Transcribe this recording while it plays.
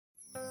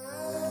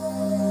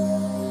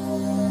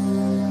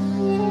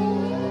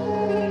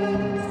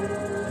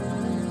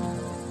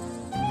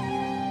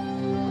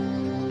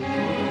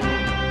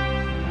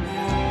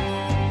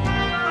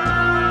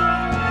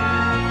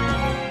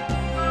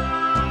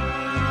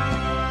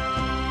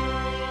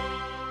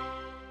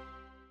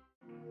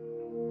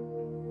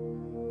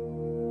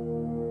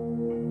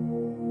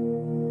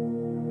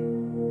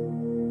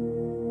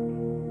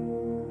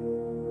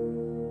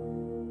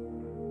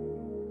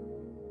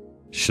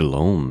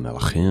Shalom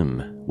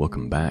Alachim.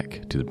 Welcome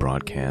back to the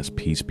broadcast.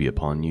 Peace be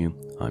upon you.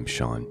 I'm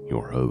Sean,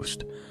 your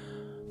host.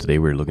 Today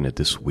we're looking at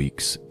this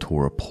week's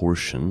Torah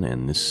portion,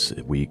 and this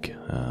week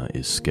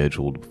is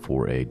scheduled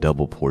for a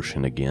double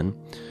portion again.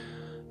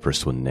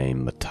 First one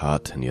named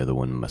Matat and the other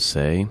one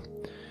Maseh.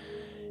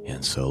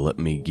 And so let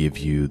me give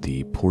you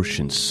the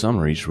portion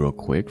summaries real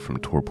quick from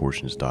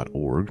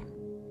TorahPortions.org.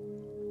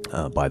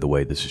 By the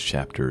way, this is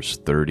chapters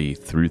 30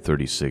 through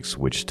 36,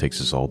 which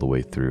takes us all the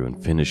way through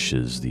and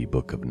finishes the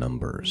book of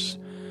Numbers.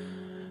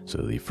 So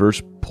the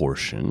first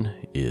portion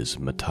is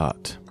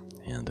Matat,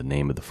 and the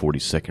name of the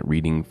 42nd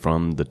reading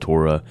from the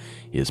Torah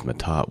is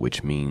Matat,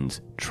 which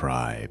means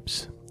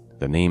tribes.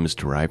 The name is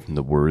derived from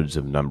the words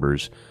of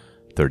Numbers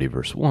 30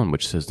 verse 1,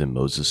 which says that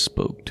Moses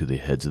spoke to the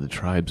heads of the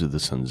tribes of the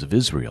sons of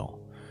Israel.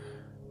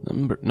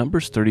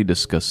 Numbers 30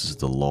 discusses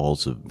the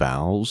laws of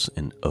vows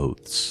and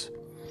oaths.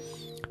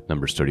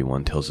 Numbers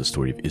 31 tells the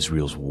story of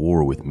Israel's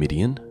war with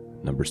Midian.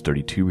 Numbers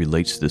 32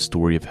 relates to the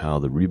story of how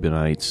the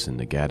Reubenites and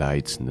the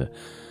Gadites and the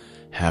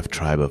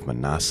half-tribe of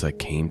Manasseh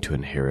came to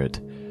inherit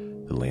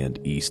the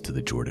land east of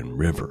the Jordan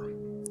River.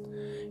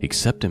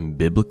 Except in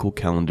biblical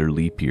calendar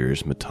leap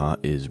years, Matat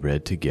is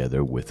read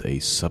together with a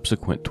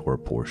subsequent Torah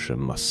portion,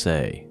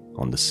 Maseh,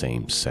 on the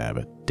same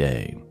Sabbath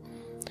day.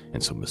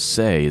 And so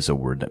Maseh is a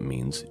word that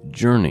means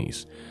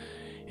journeys.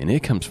 And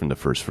it comes from the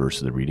first verse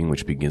of the reading,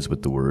 which begins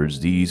with the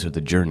words, "These are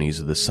the journeys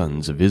of the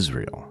sons of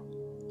Israel."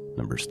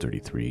 Numbers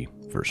 33,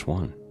 verse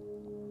 1.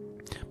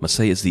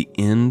 Maseh is the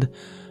end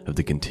of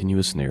the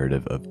continuous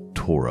narrative of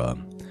Torah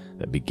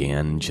that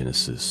began in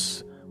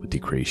Genesis with the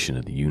creation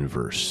of the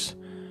universe.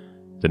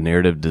 The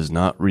narrative does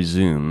not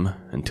resume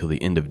until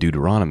the end of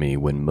Deuteronomy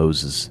when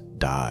Moses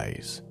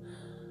dies.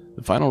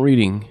 The final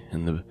reading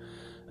in the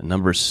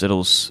Numbers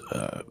settles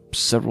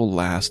several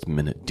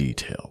last-minute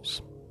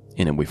details.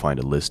 In it, we find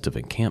a list of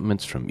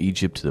encampments from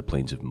Egypt to the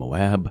plains of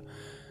Moab.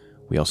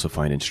 We also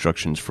find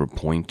instructions for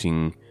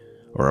apportioning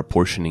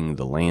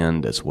the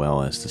land, as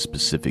well as the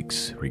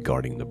specifics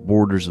regarding the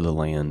borders of the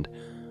land.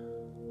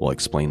 While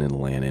explaining the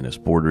land and its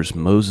borders,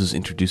 Moses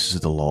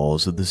introduces the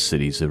laws of the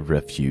cities of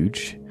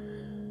refuge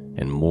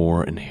and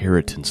more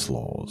inheritance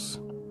laws.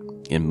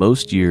 In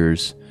most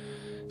years,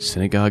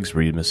 synagogues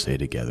read Maseh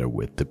together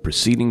with the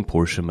preceding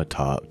portion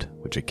Matat,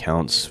 which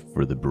accounts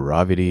for the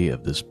brevity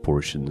of this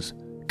portion's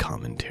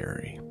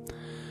commentary.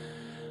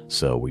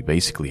 So we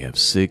basically have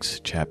 6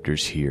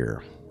 chapters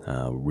here.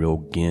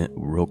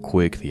 Real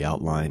quick, the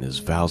outline is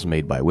vows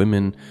made by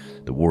women,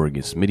 the war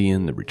against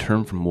Midian, the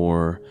return from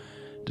war,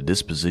 the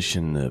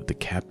disposition of the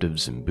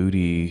captives and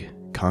booty,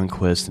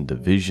 conquest and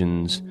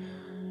divisions,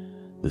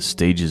 the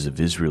stages of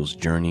Israel's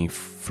journey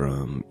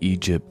from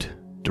Egypt,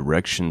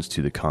 directions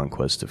to the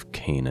conquest of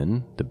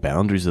Canaan, the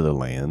boundaries of the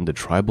land, the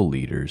tribal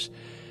leaders,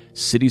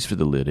 cities for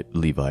the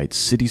Levites,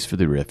 cities for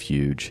the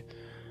refuge.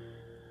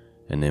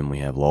 And then we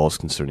have laws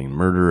concerning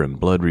murder and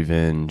blood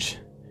revenge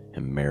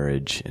and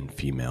marriage and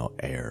female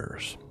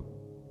heirs.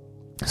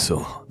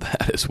 So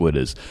that is what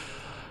is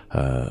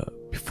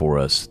before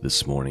us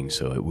this morning.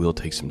 So it will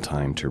take some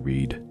time to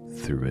read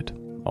through it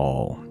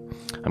all.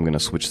 I'm going to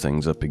switch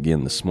things up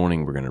again. This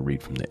morning we're going to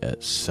read from the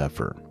Et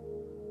Sefer.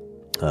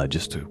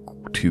 Just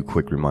 2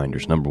 quick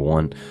reminders. Number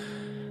 1,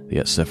 the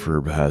Et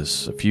Sefer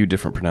has a few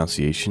different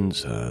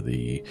pronunciations.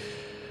 The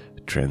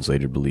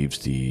translator believes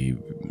the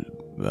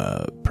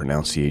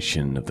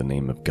pronunciation of the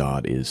name of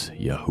God is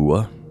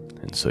Yahuwah,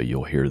 and so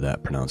you'll hear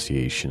that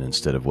pronunciation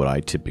instead of what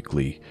I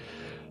typically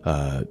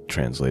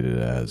translate it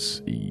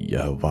as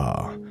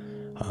Yehovah.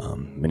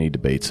 Many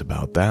debates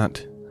about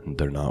that.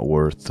 They're not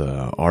worth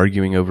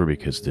arguing over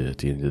because at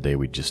the end of the day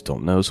we just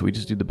don't know, so we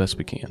just do the best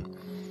we can.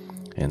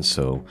 And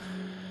so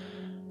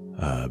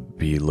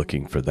be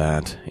looking for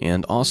that.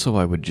 And also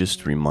I would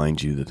just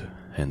remind you that,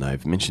 and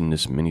I've mentioned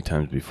this many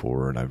times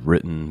before, and I've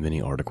written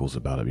many articles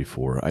about it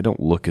before, I don't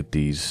look at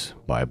these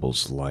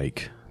Bibles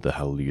like the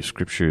Hallelujah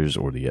Scriptures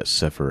or the Et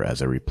Sefer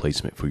as a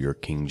replacement for your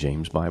King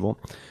James Bible.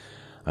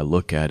 I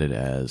look at it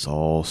as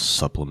all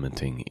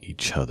supplementing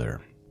each other.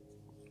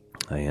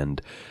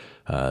 And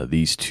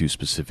these 2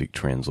 specific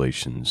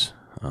translations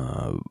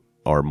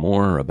are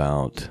more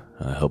about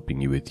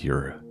helping you with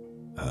your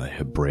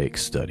Hebraic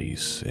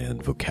studies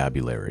and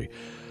vocabulary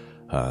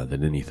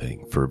than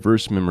anything. For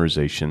verse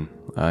memorization,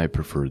 I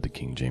prefer the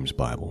King James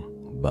Bible,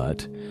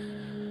 but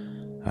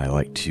I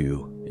like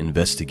to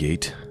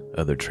investigate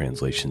other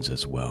translations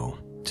as well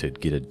to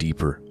get a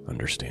deeper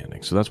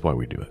understanding. So that's why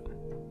we do it.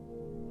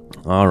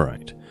 All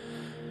right.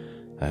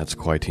 That's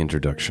quite the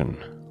introduction.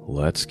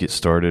 Let's get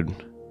started,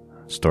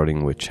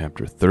 starting with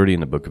chapter 30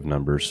 in the book of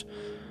Numbers,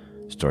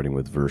 starting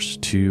with verse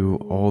 2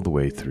 all the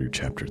way through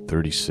chapter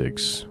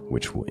 36,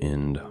 which will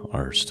end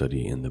our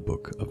study in the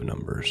book of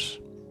Numbers.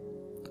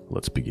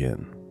 Let's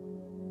begin.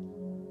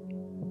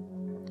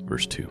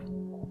 Verse 2.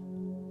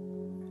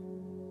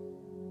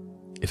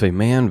 If a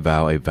man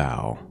vow a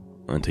vow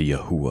unto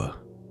Yahuwah,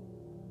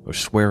 or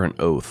swear an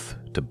oath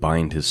to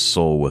bind his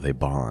soul with a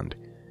bond,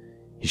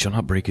 he shall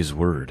not break his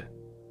word.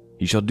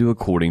 He shall do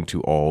according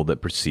to all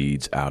that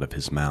proceeds out of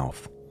his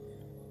mouth.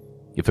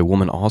 If a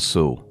woman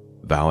also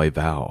vow a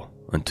vow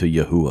unto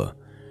Yahuwah,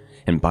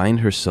 and bind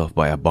herself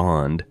by a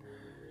bond,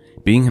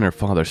 being in her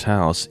father's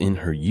house in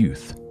her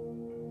youth,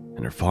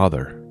 and her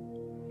father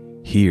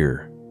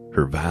hear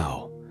her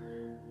vow,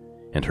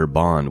 and her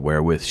bond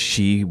wherewith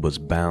she has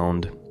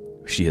bound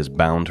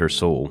her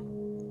soul,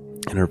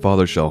 and her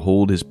father shall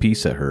hold his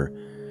peace at her,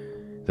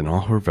 then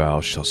all her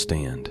vows shall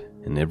stand,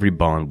 and every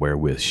bond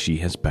wherewith she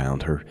has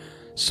bound her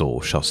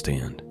soul shall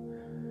stand.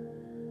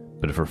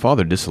 But if her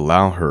father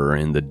disallow her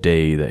in the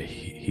day that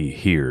he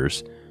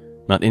hears,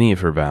 not any of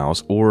her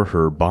vows or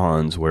her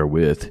bonds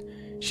wherewith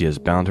she has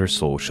bound her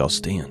soul shall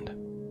stand,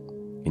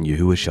 and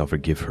Yahuwah shall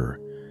forgive her,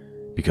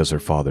 because her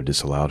father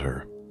disallowed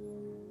her.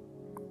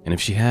 And if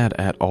she had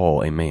at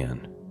all a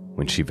man,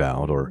 when she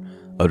vowed or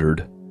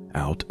uttered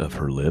out of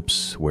her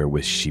lips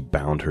wherewith she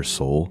bound her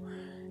soul,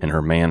 and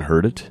her man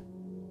heard it,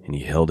 and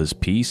he held his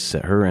peace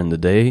at her in the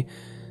day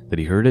that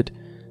he heard it,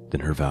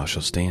 then her vow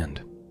shall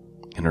stand,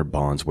 and her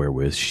bonds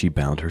wherewith she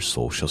bound her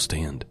soul shall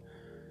stand.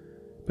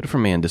 But if her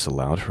man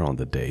disallowed her on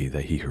the day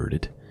that he heard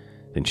it,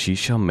 then she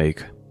shall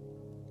make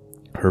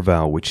her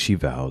vow which she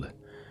vowed,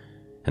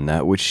 and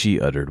that which she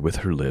uttered with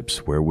her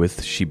lips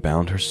wherewith she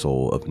bound her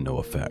soul of no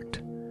effect.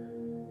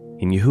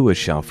 And Yahuwah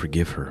shall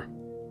forgive her.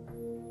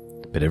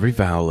 But every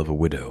vow of a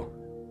widow,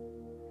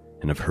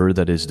 and of her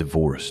that is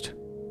divorced,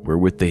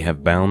 wherewith they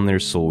have bound their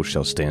soul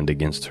shall stand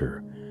against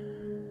her.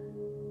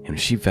 And if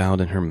she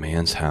vowed in her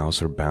man's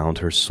house, or bound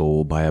her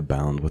soul by a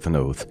bond with an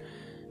oath,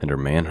 and her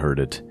man heard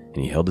it, and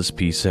he held his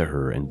peace at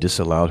her, and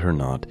disallowed her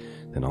not,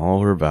 then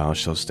all her vows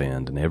shall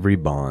stand, and every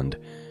bond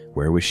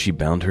wherewith she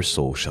bound her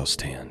soul shall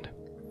stand.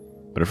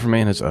 But if her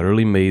man has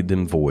utterly made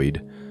them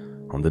void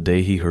on the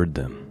day he heard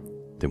them,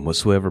 then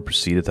whatsoever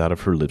proceedeth out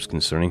of her lips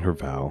concerning her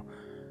vow,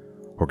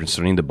 or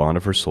concerning the bond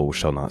of her soul,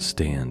 shall not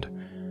stand.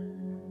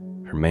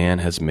 Her man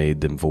has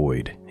made them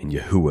void, and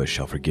Yahuwah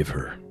shall forgive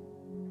her.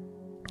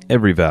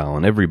 Every vow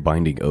and every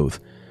binding oath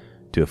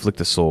to afflict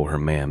the soul her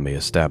man may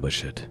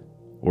establish it,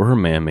 or her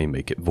man may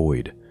make it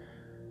void.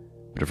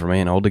 But if her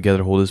man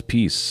altogether hold his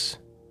peace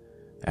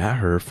at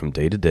her from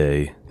day to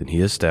day, then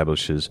he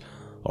establishes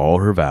all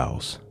her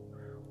vows,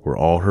 or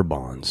all her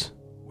bonds,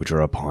 which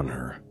are upon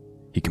her.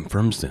 He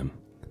confirms them,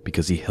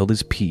 because he held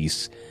his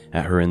peace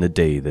at her in the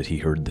day that he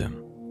heard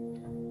them.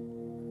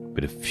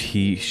 But if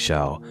he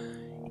shall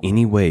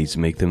any ways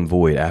make them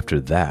void after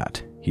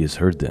that he has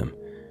heard them,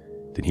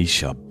 then he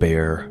shall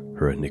bear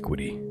her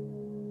iniquity.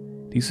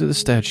 These are the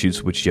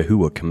statutes which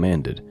Yahuwah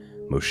commanded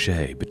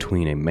Moshe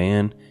between a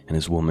man and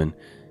his woman,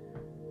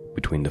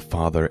 between the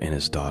father and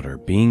his daughter,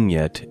 being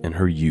yet in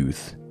her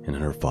youth and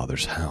in her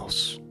father's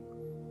house.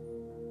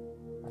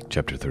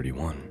 Chapter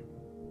 31.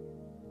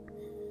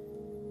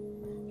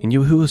 And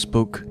Yahuwah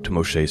spoke to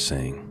Moshe,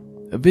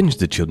 saying, Avenge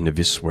the children of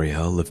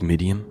Israel of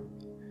Midian.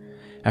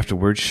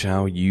 Afterward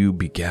shall you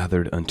be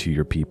gathered unto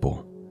your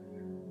people.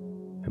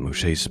 And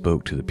Moshe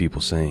spoke to the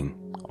people, saying,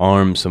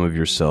 Arm some of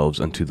yourselves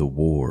unto the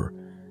war,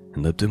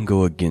 and let them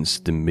go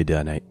against the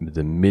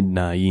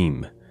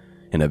Midnaim,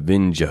 and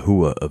avenge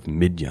Yahuwah of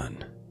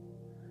Midian.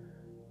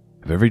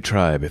 Of every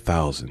tribe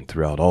 1,000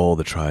 throughout all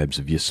the tribes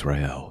of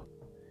Israel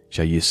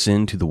shall ye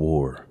send to the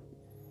war.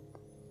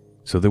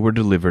 So there were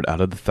delivered out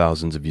of the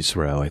thousands of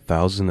Israel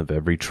 1,000 of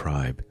every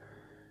tribe,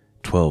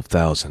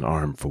 12,000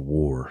 armed for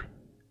war.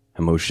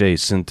 And Moshe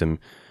sent them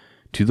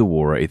to the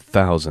war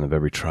 1,000 of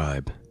every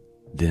tribe,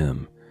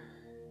 them,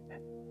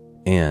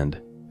 and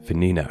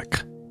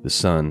Phinehas, the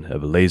son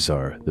of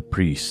Eleazar the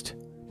priest,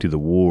 to the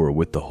war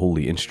with the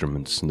holy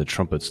instruments and the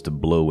trumpets to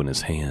blow in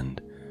his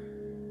hand.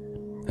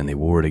 And they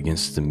warred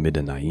against the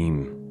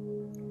Midianaim,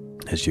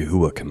 as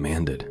Yahuwah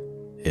commanded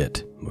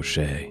it,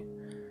 Moshe.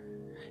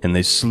 And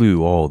they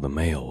slew all the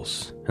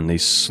males, and they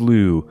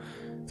slew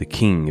the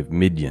king of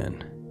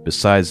Midian,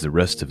 besides the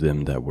rest of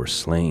them that were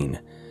slain,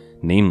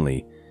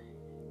 namely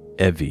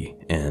Evi,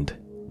 and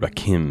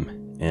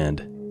Rakim, and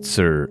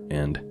Tsur,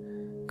 and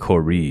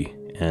Kori,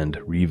 and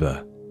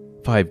Reva,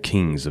 5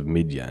 kings of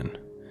Midian.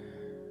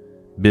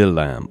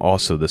 Bilam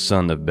also the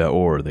son of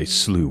Beor they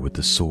slew with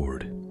the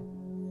sword.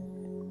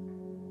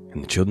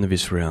 And the children of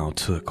Israel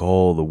took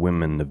all the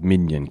women of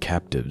Midian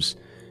captives,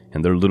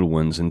 and their little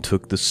ones, and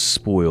took the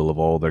spoil of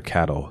all their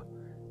cattle,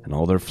 and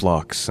all their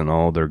flocks, and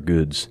all their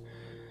goods.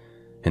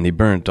 And they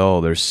burnt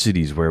all their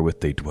cities wherewith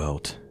they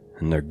dwelt,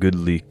 and their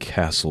goodly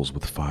castles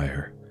with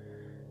fire.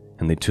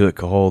 And they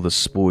took all the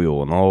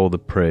spoil and all the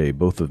prey,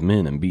 both of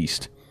men and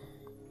beast.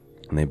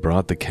 And they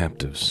brought the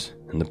captives,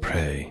 and the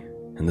prey,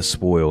 and the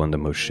spoil unto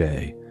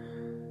Moshe,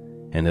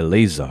 and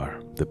Eleazar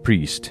the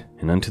priest,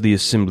 and unto the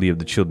assembly of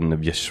the children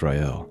of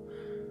Israel,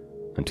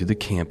 unto the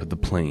camp of the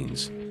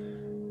plains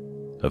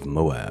of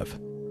Moab,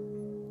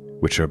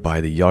 which are by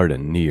the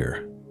Yarden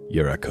near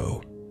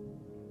Jericho.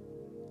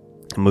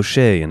 And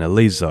Moshe and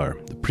Eleazar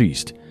the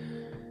priest,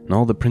 and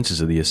all the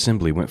princes of the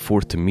assembly went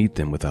forth to meet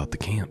them without the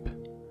camp.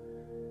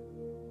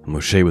 And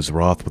Moshe was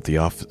wroth with the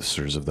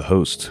officers of the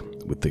host,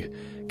 with the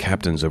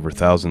captains over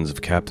thousands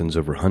of captains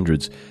over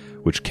hundreds,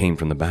 which came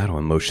from the battle.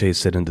 And Moshe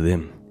said unto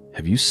them,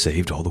 Have you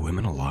saved all the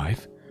women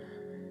alive?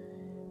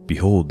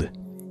 Behold,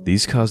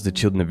 These caused the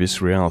children of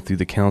Israel through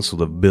the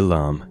counsel of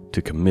Bilam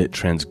to commit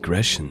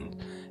transgression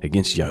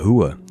against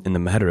Yahuwah in the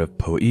matter of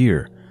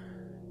Peor,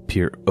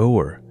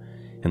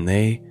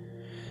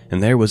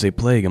 and there was a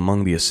plague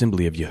among the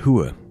assembly of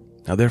Yahuwah.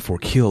 Now therefore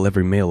kill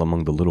every male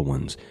among the little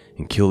ones,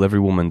 and kill every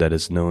woman that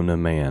has known a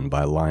man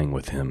by lying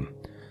with him.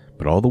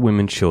 But all the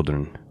women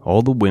children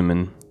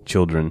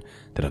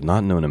that have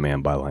not known a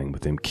man by lying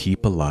with him,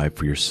 keep alive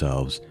for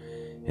yourselves,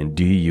 and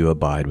do you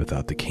abide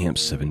without the camp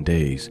 7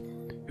 days.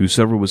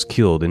 Whosoever was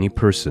killed, any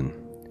person,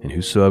 and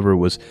whosoever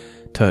was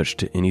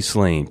touched, any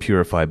slain,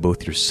 purify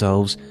both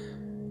yourselves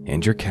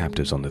and your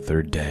captives on the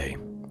 3rd day,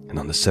 and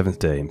on the 7th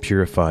day, and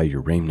purify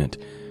your raiment,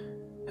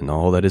 and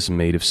all that is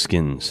made of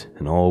skins,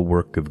 and all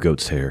work of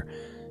goat's hair,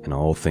 and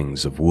all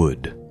things of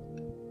wood.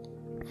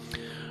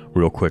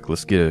 Real quick,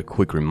 let's get a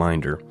quick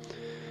reminder.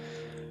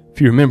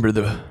 If you remember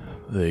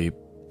the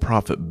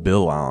prophet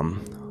Bilam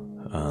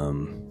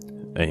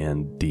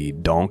and the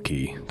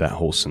donkey, that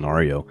whole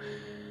scenario,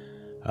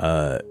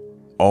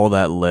 all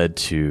that led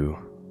to,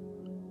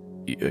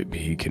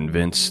 he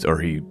convinced, or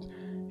he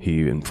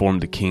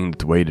informed the king that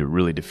the way to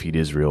really defeat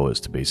Israel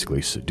is to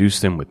basically seduce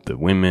them with the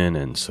women,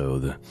 and so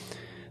the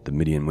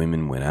Midian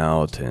women went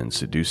out and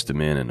seduced the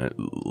men, and it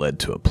led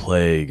to a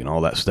plague and all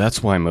that. So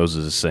that's why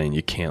Moses is saying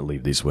you can't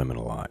leave these women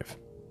alive,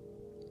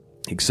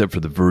 except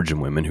for the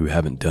virgin women who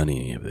haven't done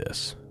any of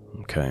this.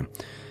 Okay?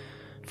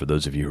 For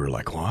those of you who are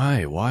like,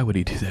 why would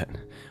he do that?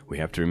 We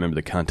have to remember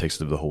the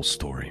context of the whole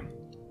story.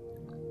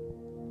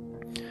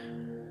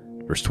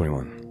 Verse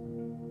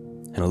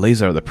 21. And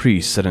Eleazar the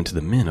priest said unto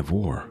the men of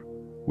war,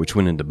 which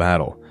went into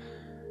battle,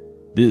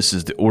 This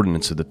is the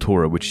ordinance of the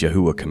Torah which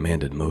Yahuwah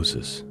commanded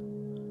Moses.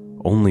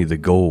 Only the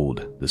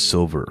gold, the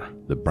silver,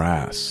 the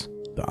brass,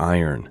 the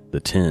iron,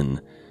 the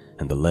tin,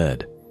 and the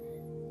lead,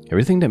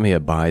 everything that may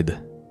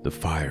abide the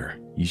fire,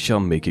 ye shall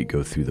make it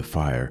go through the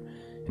fire,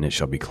 and it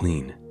shall be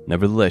clean.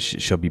 Nevertheless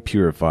it shall be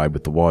purified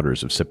with the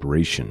waters of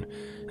separation,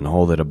 and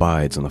all that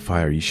abides on the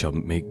fire ye shall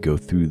make go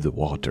through the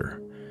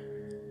water.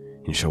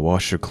 And ye shall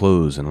wash your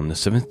clothes, and on the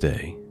 7th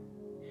day,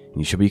 and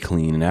ye shall be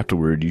clean, and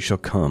afterward ye shall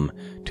come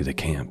to the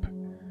camp.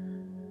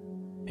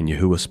 And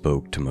Yahuwah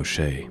spoke to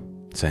Moshe,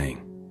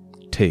 saying,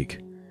 Take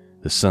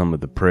the sum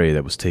of the prey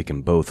that was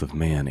taken both of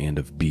man and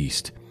of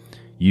beast,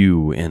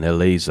 you and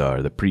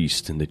Eleazar the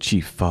priest and the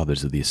chief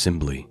fathers of the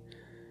assembly,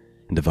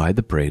 and divide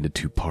the prey into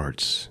 2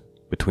 parts,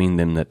 between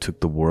them that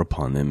took the war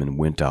upon them and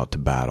went out to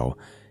battle,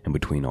 and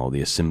between all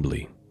the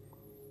assembly.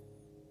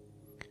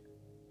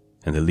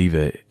 And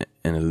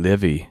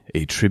levy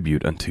a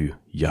tribute unto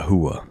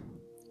Yahuwah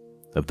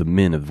of the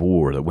men of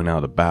war that went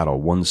out to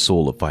battle, 1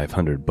 soul of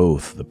 500,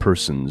 both the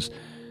persons,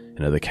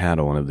 and of the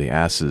cattle, and of the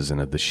asses,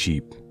 and of the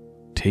sheep.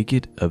 Take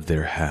it of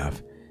their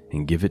half,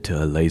 and give it to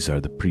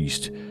Eleazar the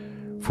priest,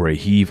 for a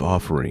heave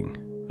offering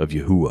of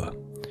Yahuwah.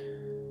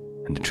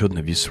 And the children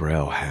of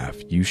Israel half,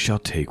 you shall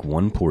take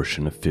 1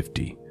 portion of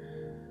 50,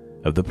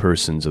 of the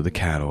persons, of the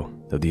cattle,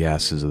 of the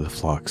asses, of the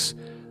flocks,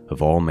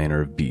 of all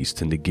manner of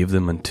beasts, and to give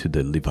them unto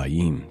the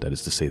Leviim, that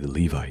is to say, the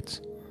Levites,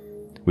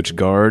 which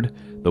guard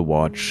the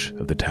watch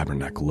of the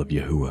tabernacle of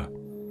Yahuwah.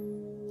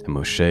 And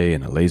Moshe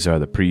and Eleazar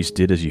the priest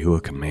did as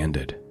Yahuwah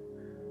commanded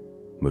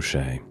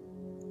Moshe.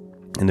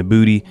 And the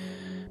booty,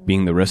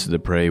 being the rest of the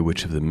prey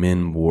which of the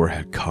men war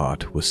had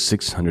caught, was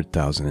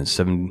 600,000 and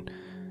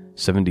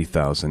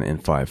 70,000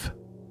 and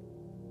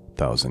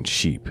 5,000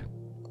 sheep,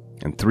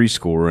 and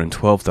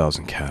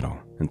 62,000 cattle,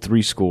 and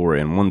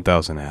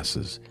 61,000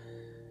 asses,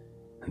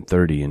 and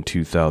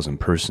 32,000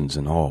 persons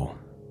in all,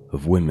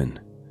 of women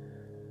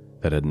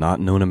that had not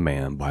known a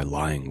man by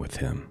lying with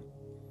him.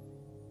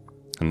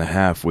 And the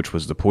half which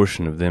was the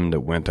portion of them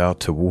that went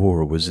out to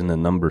war was in the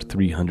number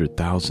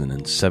 300,000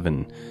 and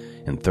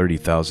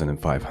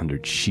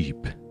 30,500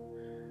 sheep.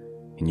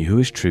 And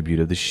Yahuwah's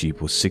tribute of the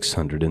sheep was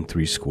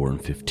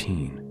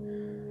 615.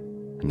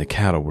 And the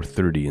cattle were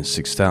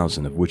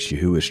 36,000, of which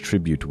Yahuwah's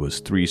tribute was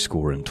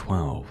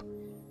 12.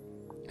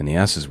 And the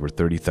asses were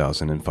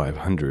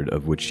 30,500,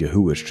 of which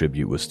Yahuwah's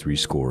tribute was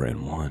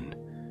 61.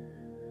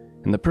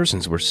 And the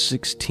persons were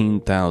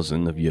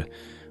 16,000, of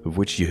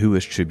which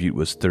Yahuwah's tribute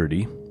was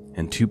 30,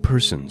 and 2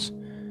 persons.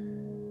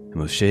 And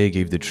Moshe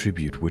gave the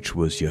tribute which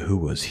was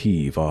Yahuwah's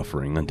heave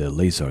offering unto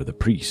Eleazar the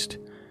priest,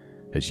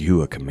 as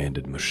Yahuwah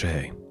commanded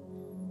Moshe.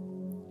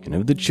 And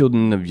of the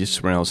children of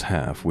Israel's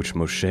half, which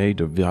Moshe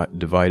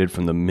divided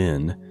from the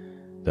men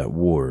that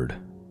warred,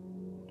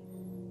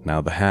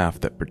 now the half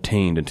that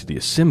pertained unto the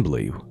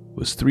assembly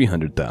was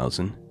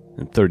 300,000,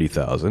 and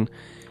 30,000,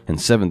 and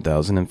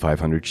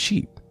 7,500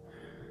 sheep,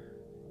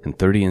 and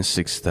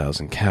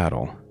 36,000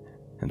 cattle,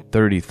 and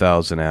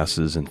 30,000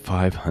 asses, and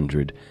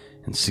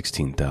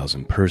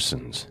 516,000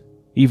 persons.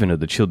 Even of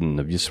the children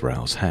of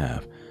Israel's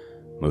half,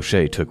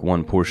 Moshe took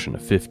 1 portion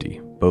of 50,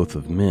 both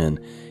of men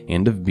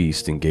and of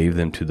beasts, and gave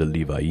them to the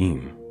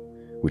Leviim,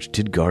 which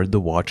did guard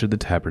the watch of the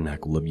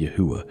tabernacle of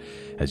Yahuwah,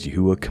 as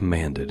Yahuwah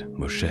commanded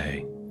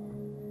Moshe.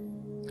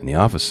 And the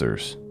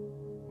officers,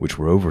 which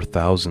were over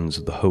thousands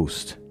of the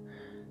host,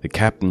 the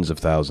captains of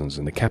thousands,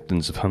 and the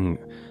captains of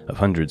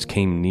hundreds,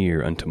 came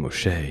near unto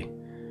Moshe,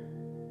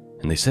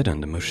 And they said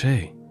unto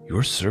Moshe,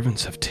 Your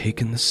servants have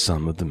taken the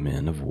sum of the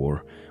men of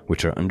war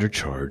which are under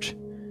charge,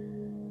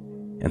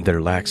 and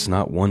there lacks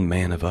not one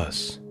man of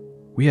us.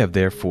 We have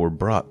therefore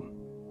brought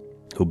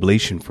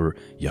oblation for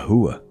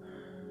Yahuwah,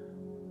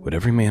 what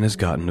every man has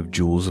gotten of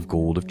jewels, of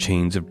gold, of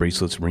chains, of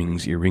bracelets,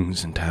 rings,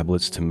 earrings, and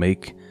tablets, to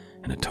make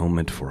an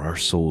atonement for our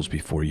souls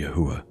before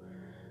Yahuwah.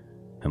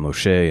 And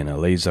Moshe and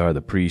Eleazar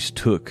the priest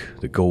took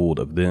the gold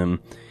of them,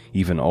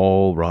 even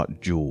all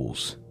wrought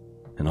jewels,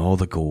 and all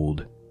the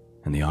gold,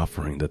 and the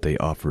offering that they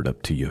offered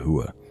up to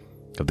Yahuwah,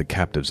 of the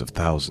captives of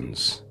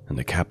thousands, and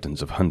the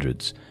captains of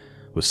hundreds,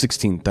 was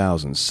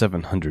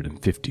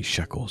 16,750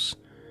 shekels.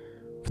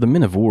 For the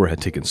men of war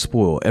had taken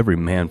spoil, every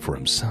man for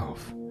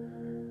himself.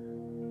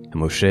 And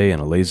Moshe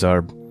and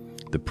Eleazar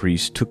the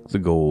priest took the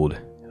gold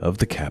of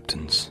the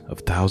captains of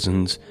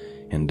thousands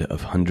and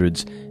of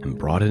hundreds, and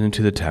brought it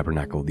into the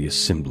tabernacle of the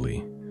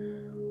assembly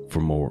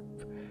for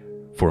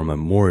a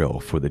memorial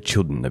for the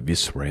children of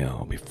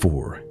Israel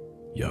before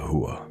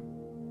Yahuwah.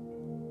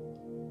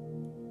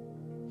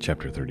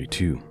 Chapter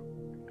 32.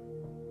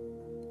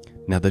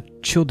 Now the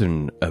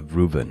children of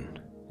Reuben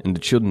and the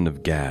children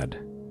of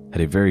Gad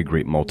had a very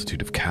great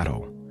multitude of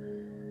cattle.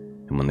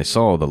 And when they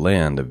saw the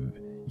land of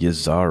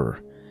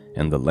Yezar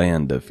and the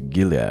land of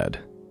Gilead,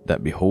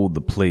 that behold,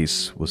 the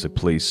place was a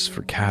place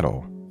for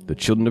cattle, the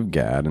children of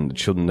Gad and the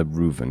children of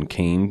Reuben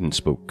came and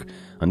spoke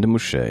unto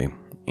Moshe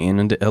and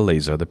unto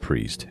Eleazar the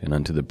priest and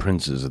unto the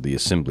princes of the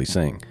assembly,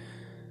 saying,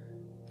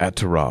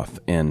 Ataroth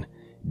and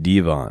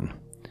Divan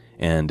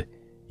and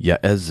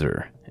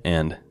Yaezer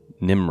and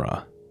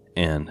Nimrah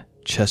and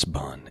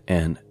Chesbon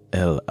and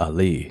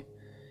El-Ali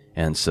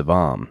and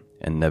Savam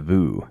and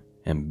Navu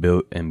and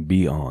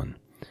Beon,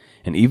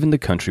 and even the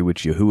country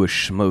which Yahuwah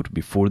smote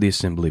before the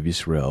assembly of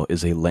Israel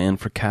is a land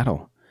for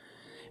cattle,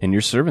 and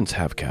your servants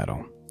have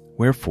cattle.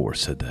 Wherefore,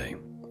 said they,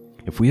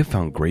 if we have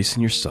found grace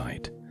in your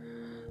sight,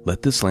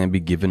 let this land be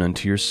given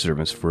unto your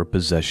servants for a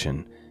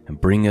possession, and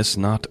bring us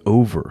not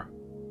over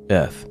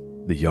Eth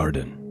the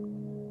Yarden.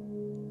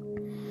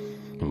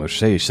 And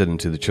Moshe said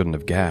unto the children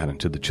of Gad and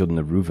to the children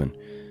of Reuben,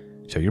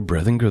 Shall your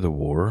brethren go to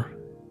war,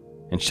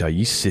 and shall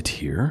ye sit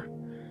here?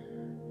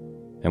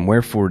 And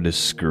wherefore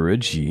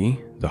discourage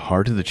ye the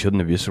heart of the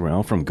children of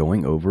Israel from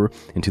going over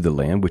into the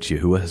land which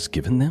Yahuwah has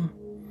given them?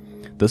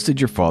 Thus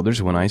did your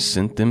fathers when I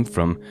sent them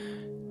from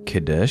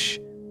Kadesh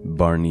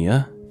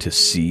Barnea to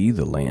see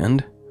the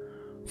land.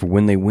 For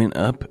when they went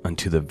up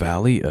unto the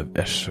valley of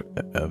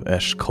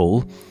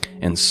Eshcol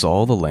and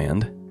saw the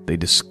land, they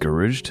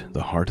discouraged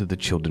the heart of the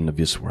children of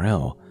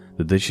Israel,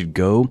 that they should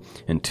go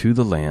into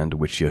the land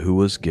which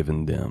Yahuwah has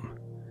given them.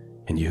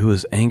 And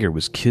Yahuwah's anger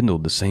was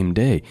kindled the same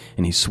day,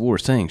 and he swore,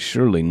 saying,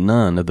 Surely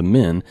none of the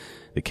men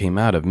that came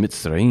out of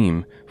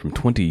Mitzrayim from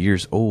 20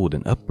 years old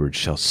and upward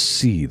shall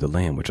see the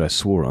land which I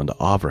swore unto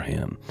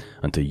Abraham,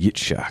 unto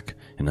Yitzchak,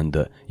 and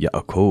unto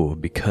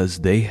Yaakov, because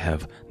they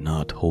have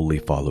not wholly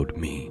followed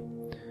me.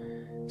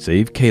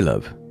 Save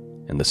Caleb,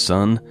 and the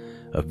son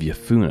of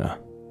Jephunneh,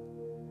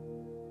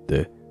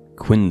 the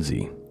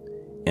Quinzi,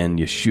 and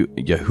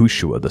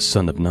Yahushua the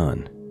son of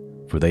Nun,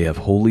 for they have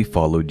wholly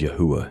followed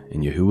Yahuwah,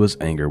 and Yahuwah's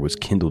anger was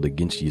kindled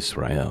against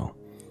Israel.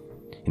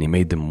 And he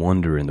made them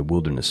wander in the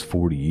wilderness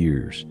 40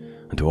 years,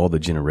 unto all the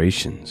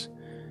generations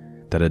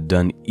that had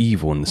done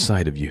evil in the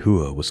sight of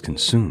Yahuwah was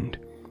consumed.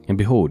 And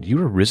behold,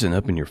 you are risen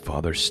up in your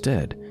father's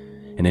stead,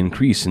 and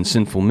increase in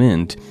sinful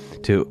men,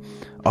 to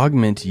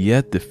augment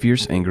yet the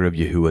fierce anger of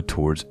Yahuwah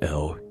towards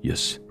El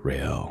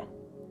Yisrael.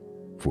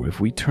 For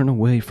if we turn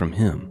away from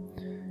him,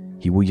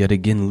 he will yet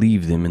again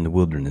leave them in the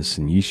wilderness,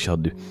 and ye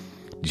shall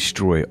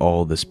destroy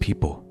all this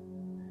people.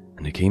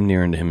 And they came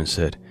near unto him and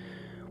said,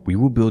 We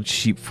will build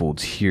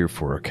sheepfolds here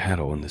for our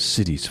cattle, and the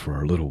cities for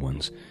our little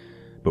ones.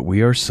 But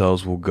we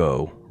ourselves will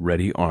go,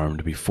 ready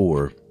armed,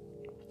 before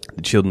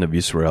the children of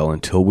Israel,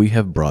 until we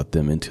have brought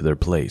them into their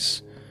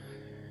place.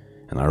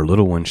 And our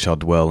little ones shall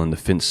dwell in the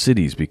fenced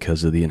cities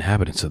because of the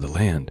inhabitants of the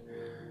land.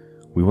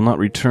 We will not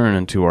return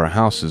unto our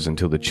houses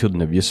until the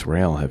children of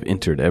Israel have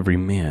entered every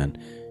man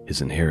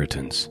his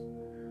inheritance.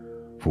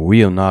 For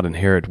we will not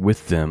inherit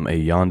with them a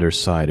yonder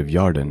side of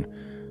Yarden,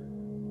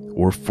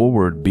 or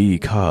forward,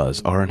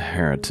 because our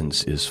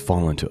inheritance is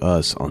fallen to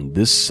us on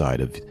this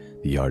side of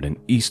the Yarden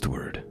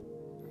eastward.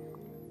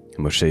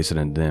 And Moshe said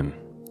unto them,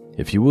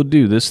 If you will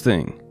do this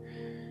thing,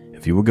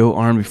 if you will go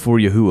armed before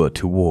Yahuwah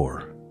to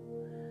war,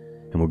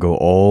 and will go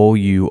all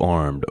you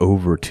armed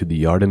over to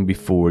the Yarden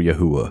before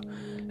Yahuwah,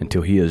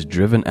 until he has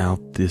driven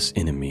out this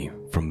enemy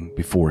from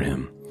before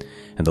him,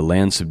 and the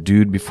land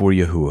subdued before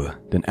Yahuwah,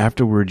 then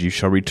afterward you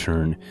shall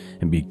return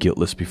and be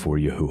guiltless before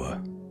Yahuwah,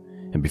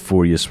 and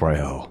before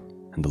Yisrael,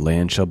 and the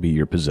land shall be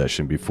your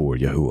possession before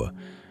Yahuwah.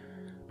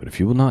 But if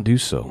you will not do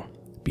so,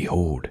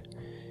 behold,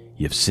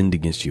 ye have sinned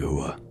against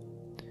Yahuwah,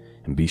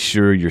 and be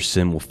sure your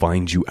sin will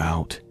find you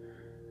out.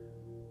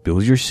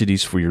 Build your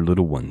cities for your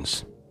little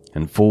ones,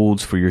 and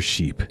folds for your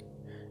sheep,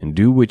 and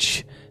do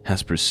which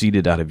has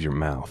proceeded out of your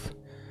mouth.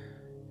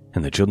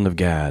 And the children of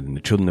Gad and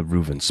the children of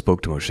Reuben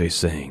spoke to Moshe,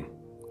 saying,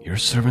 Your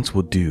servants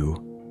will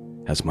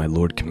do as my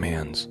Lord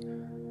commands.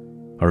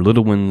 Our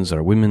little ones,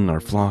 our women, our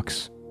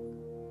flocks,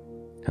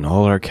 and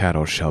all our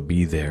cattle shall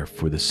be there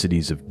for the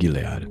cities of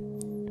Gilead.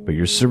 But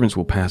your servants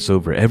will pass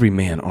over, every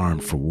man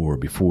armed for war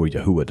before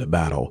Yahuwah to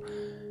battle,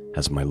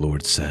 as my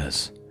Lord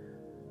says."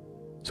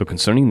 So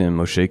concerning them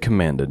Moshe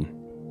commanded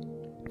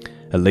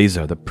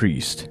Eleazar the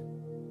priest,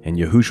 and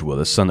Yahushua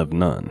the son of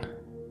Nun,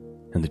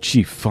 and the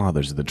chief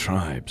fathers of the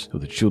tribes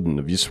of the children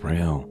of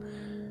Israel.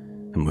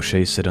 And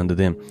Moshe said unto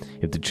them,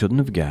 "If the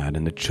children of Gad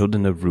and the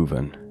children of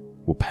Reuben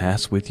will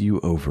pass with you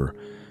over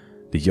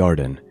the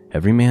Yarden,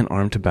 every man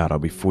armed to battle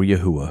before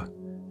Yahuwah,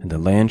 and the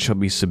land shall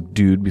be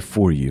subdued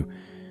before you,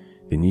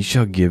 then ye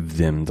shall give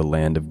them the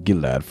land of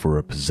Gilead for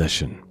a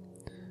possession.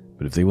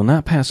 But if they will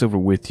not pass over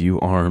with you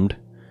armed,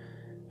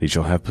 they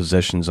shall have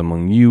possessions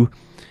among you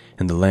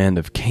in the land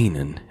of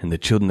Canaan." And the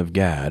children of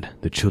Gad,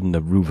 the children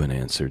of Reuben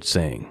answered,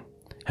 saying,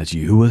 "As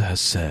Yahuwah has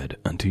said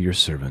unto your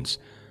servants,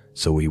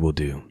 so we will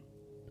do.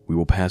 We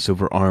will pass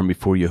over armed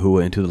before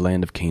Yahuwah into the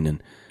land of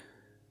Canaan,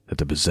 that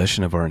the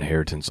possession of our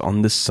inheritance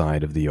on this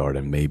side of the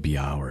Yarden may be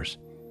ours."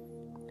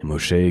 And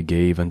Moshe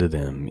gave unto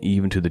them,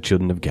 even to the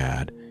children of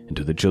Gad, and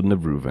to the children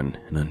of Reuben,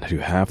 and unto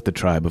half the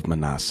tribe of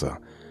Manasseh,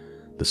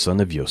 the son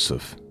of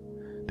Joseph,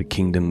 the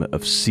kingdom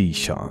of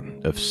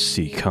Sichan,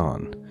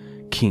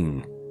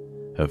 king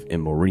of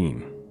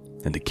Amorim,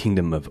 and the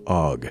kingdom of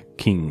Og,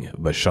 king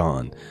of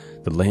Bashan,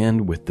 the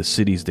land with the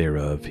cities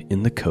thereof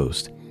in the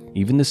coast,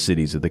 even the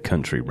cities of the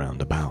country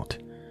round about.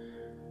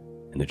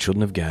 And the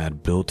children of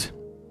Gad built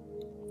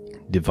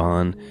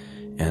Divan,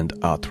 and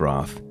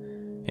Atroth,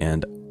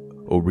 and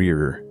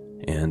Orir,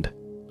 and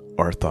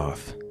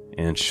Arthoth,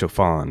 and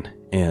Shophan,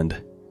 and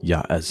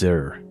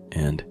Yaazer,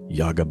 and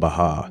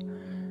Yagabaha,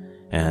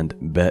 and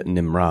Bet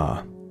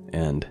Nimrah,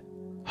 and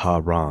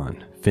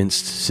Haran,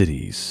 fenced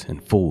cities,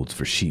 and folds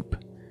for sheep.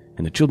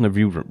 And the children of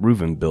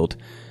Reuben built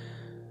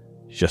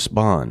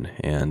Jeshban,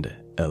 and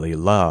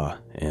Elilah,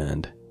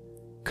 and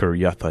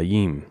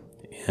Kiriathaim,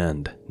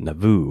 and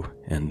Navu,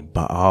 and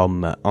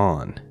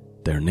Baal-Ma'on,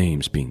 their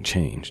names being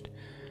changed,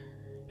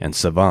 and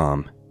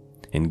Savam,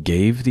 and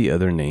gave the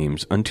other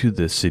names unto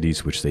the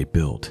cities which they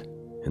built.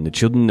 And the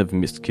children of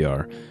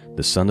Mischar,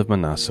 the son of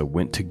Manasseh,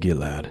 went to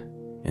Gilead,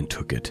 and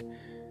took it,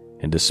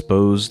 and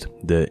disposed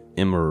the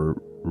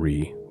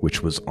emery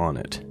which was on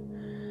it.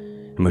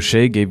 And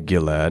Moshe gave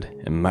Gilead,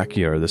 and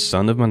Machir the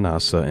son of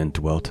Manasseh, and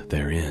dwelt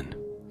therein.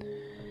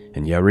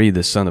 And Yair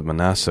the son of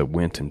Manasseh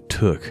went and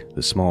took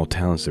the small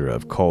towns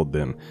thereof, called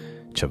them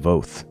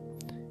Chavoth,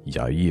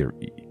 Yair,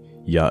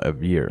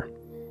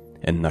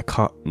 and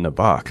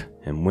Nabach,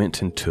 and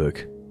went and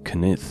took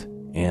Kenath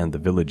and the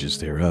villages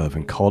thereof,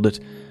 and called it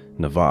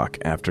Navach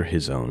after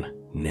his own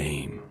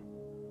name.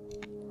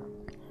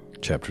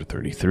 Chapter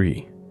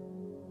 33.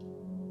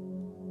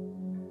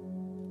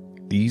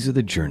 These are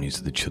the journeys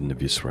of the children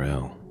of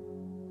Israel,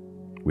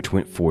 which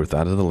went forth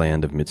out of the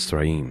land of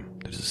Mitzrayim,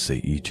 that is to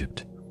say,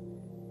 Egypt,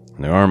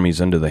 and their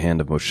armies under the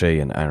hand of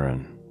Moshe and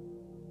Aaron.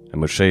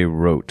 And Moshe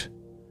wrote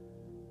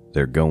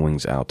their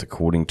goings out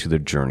according to their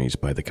journeys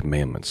by the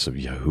commandments of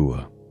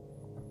Yahuwah.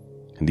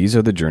 And these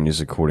are the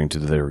journeys according to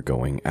their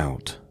going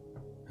out.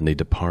 And they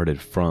departed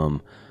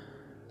from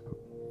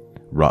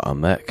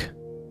Ra'amek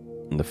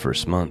in the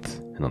first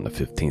month, and on the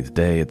 15th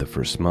day of the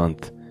first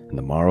month, and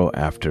the morrow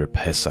after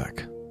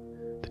Pesach,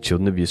 the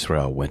children of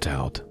Israel went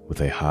out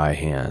with a high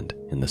hand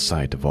in the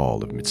sight of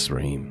all of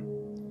Mitzrayim.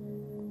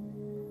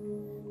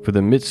 For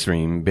the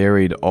Mitzrayim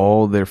buried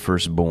all their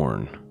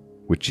firstborn,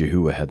 which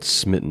Yahuwah had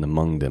smitten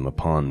among them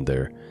upon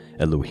their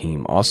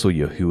Elohim. Also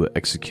Yahuwah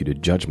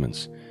executed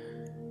judgments.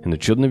 And the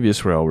children of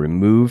Israel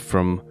removed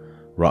from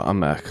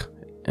Ra'amek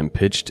and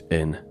pitched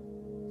in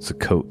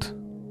Sukkot.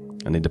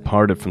 And they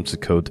departed from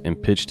Sukkot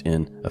and pitched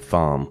in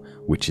Atham,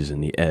 which is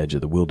in the edge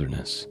of the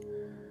wilderness.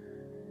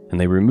 And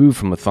they removed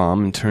from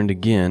Atham and turned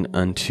again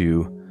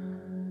unto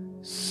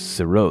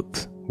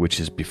Seroth, which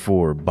is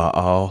before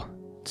Baal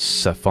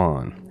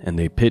Zephon. And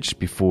they pitched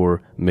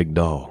before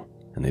Migdal.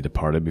 And they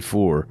departed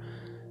before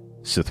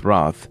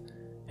Sithroth,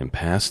 and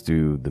passed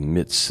through the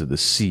midst of the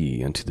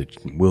sea unto the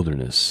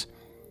wilderness,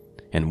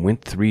 and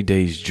went 3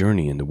 days'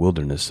 journey in the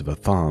wilderness of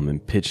Atham,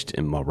 and pitched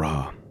in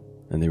Marah.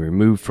 And they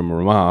removed from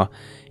Ramah,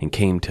 and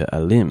came to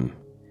Elim.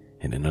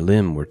 And in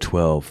Elim were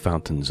 12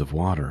 fountains of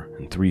water,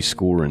 and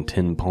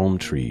 70 palm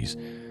trees.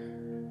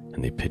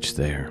 And they pitched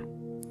there.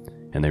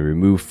 And they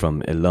removed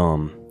from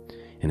Elam,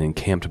 and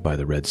encamped by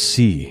the Red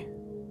Sea.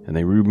 And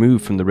they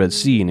removed from the Red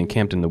Sea, and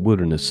encamped in the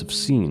wilderness of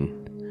Sin.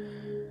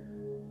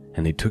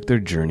 And they took their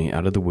journey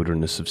out of the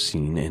wilderness of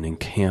Sin, and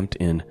encamped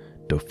in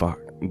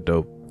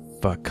Dophakah.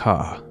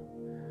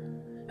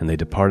 And they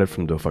departed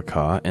from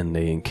Dophakah, and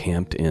they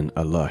encamped in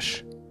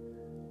Alush.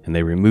 And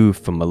they removed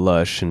from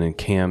Alush, and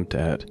encamped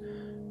at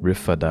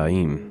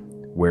Rephidim,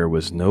 where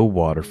was no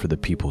water for the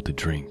people to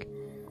drink.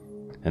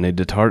 And they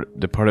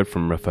departed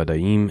from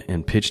Rephidim,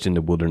 and pitched in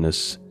the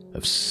wilderness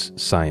of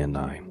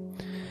Sinai.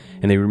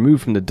 And they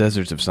removed from the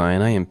deserts of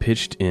Sinai, and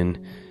pitched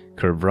in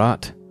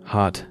Kirvat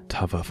Hat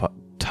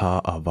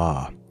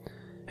Ta'avah.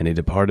 And they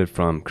departed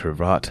from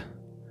Kirvat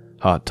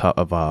Hat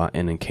Ta'avah,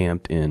 and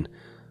encamped in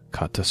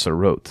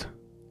Katasaroth.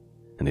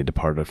 And they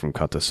departed from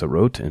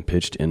Katasarot and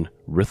pitched in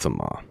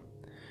Rithmah.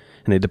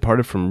 And they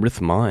departed from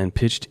Rithmah and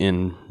pitched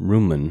in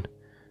Rimmon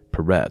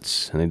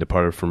Peretz. And they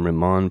departed from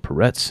Rimmon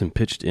Peretz and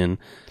pitched in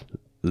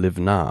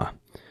Livnah.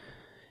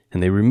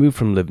 And they removed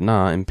from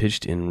Livnah and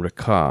pitched in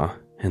Rekah.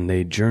 And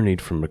they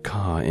journeyed from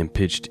Rekah and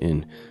pitched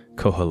in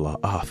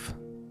Kohalaath.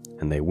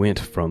 And they went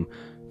from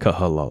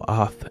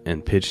Kohalaath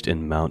and pitched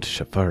in Mount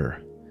Shapher.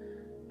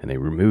 And they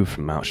removed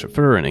from Mount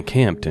Shapher and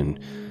encamped in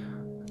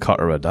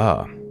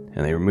Ka'aradah.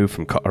 And they removed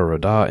from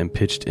Ka'aradah and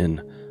pitched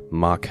in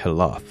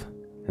Machalath.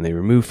 And they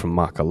removed from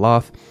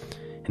Machalath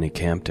and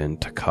encamped in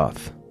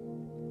Takath.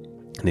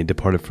 And they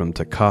departed from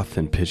Takath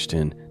and pitched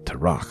in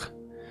Tarach.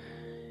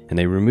 And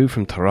they removed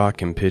from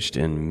Tarach and pitched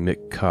in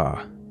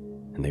Mikah.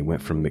 And they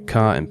went from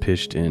Mikah and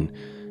pitched in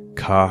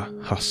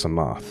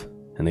Ka-Hasamath.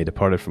 And they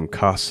departed from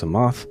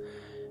Ka-Samath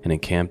and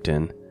encamped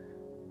in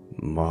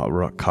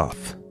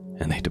Marakath.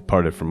 And they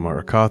departed from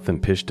Marakath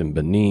and pitched in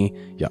Bani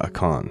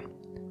Ya'akan.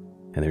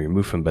 And they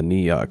removed from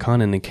Bani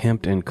Ya'akan and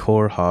encamped in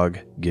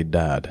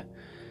Kor-Hag-Gedad.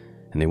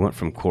 And they went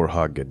from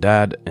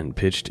Kor-Hag-Gedad and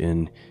pitched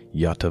in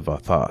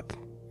Yatavathah.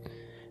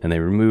 And they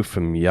removed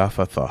from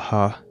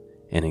Yaphathah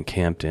and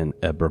encamped in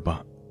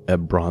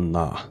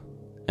Ebronah.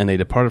 And they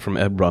departed from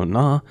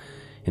Ebronah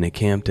and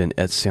encamped in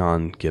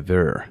Etzion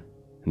Gever.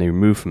 And they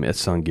removed from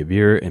Etzion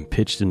Gever and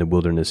pitched in the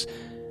wilderness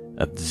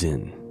of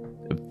Zin,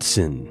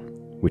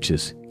 which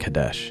is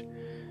Kadesh.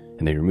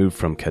 And they removed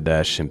from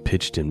Kadesh and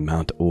pitched in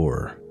Mount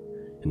Or,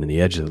 and in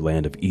the edge of the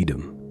land of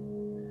Edom.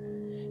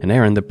 And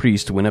Aaron the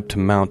priest went up to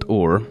Mount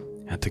Or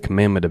at the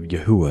commandment of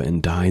Yahuwah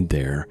and died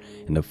there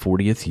in the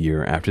 40th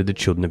year after the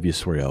children of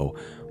Yisrael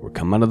were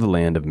come out of the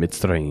land of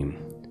Mitzrayim,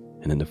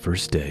 and in the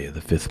first day of the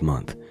 5th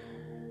month.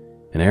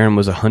 And Aaron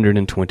was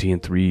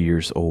 123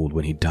 years old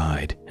when he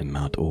died in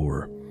Mount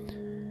Or.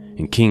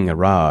 And King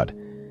Arad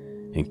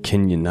and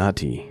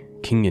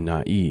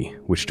Kinyanai,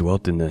 which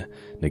dwelt in the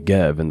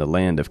Negev in the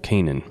land of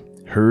Canaan,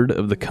 heard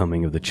of the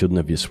coming of the children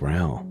of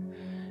Yisrael.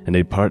 And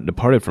they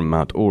departed from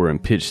Mount Or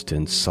and pitched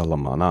in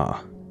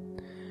Salmanah.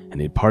 And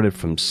they departed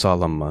from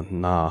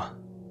Salmanah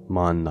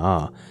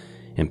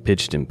and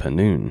pitched in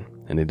Panun.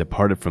 And they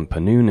departed from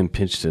Panun and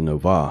pitched in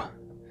Ovah.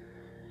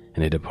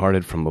 And they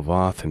departed from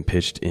Ovath and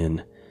pitched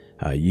in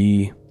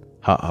Ayi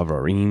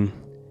Ha'avarim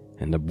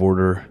and the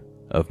border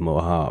of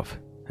Moab.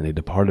 And they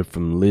departed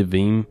from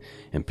Livim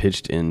and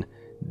pitched in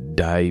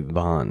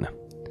Divan.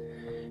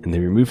 And they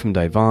removed from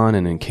Divan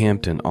and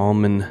encamped in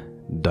Alman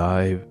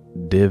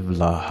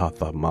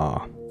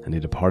Divlahathamah. And they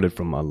departed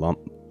from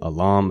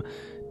Alam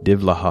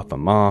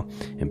Divlahathamah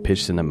and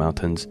pitched in the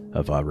mountains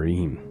of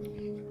Arim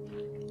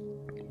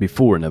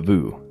before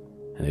Navu.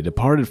 And they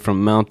departed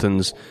from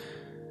mountains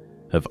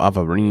of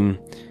Avarim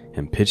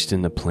and pitched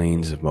in the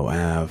plains of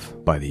Moab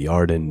by the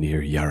Yarden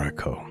near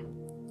Jericho.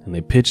 And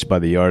they pitched by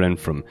the Yarden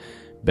from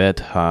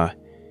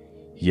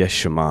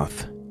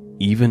Bet-ha-Yeshimoth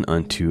even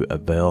unto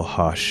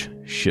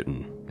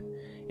Avel-hash-Shittim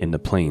in the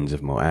plains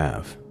of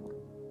Moab.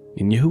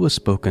 And Yahuwah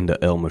spoke unto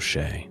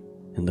El-Moshe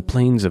in the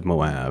plains of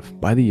Moab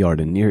by the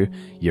Yarden near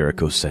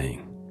Jericho,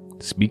 saying,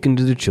 Speak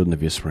unto the children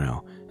of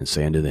Israel, and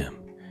say unto them,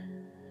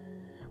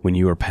 When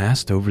you are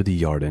passed over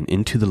the Yarden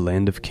into the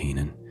land of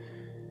Canaan,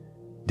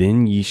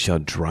 then ye shall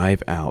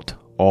drive out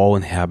all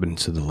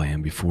inhabitants of the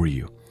land before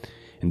you,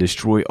 and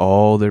destroy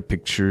all their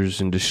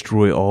pictures, and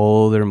destroy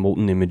all their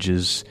molten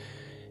images,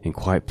 and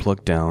quite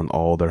pluck down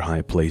all their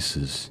high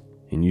places.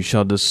 And you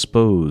shall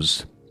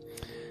dispose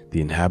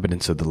the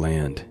inhabitants of the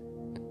land,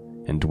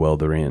 and dwell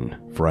therein,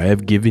 for I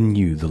have given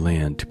you the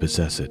land to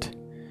possess it.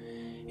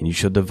 And you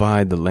shall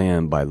divide the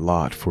land by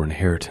lot for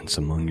inheritance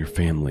among your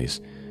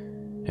families,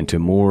 and to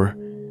more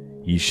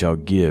ye shall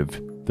give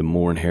the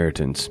more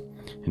inheritance,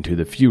 and to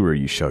the fewer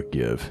you shall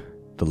give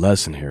the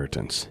less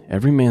inheritance.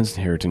 Every man's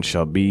inheritance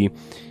shall be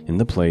in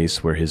the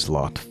place where his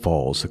lot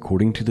falls,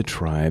 according to the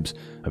tribes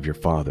of your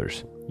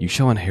fathers. You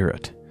shall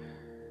inherit.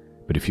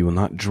 But if you will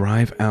not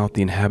drive out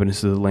the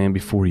inhabitants of the land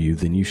before you,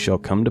 then it shall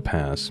come to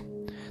pass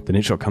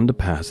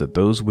that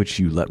those which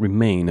you let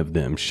remain of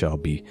them shall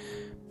be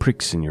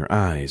pricks in your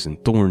eyes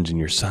and thorns in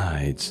your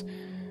sides,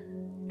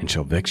 and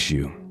shall vex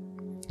you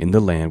in the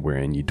land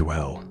wherein ye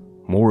dwell.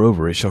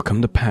 Moreover, it shall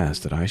come to pass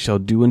that I shall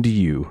do unto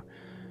you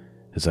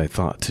as I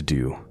thought to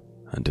do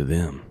unto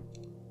them.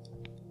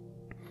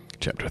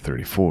 Chapter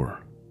 34,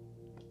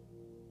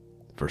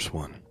 verse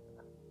 1.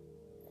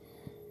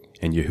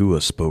 And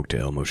Yahuwah spoke to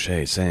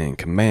El-Moshe, saying,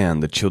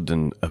 Command the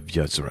children of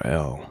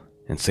Yisrael,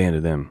 and say unto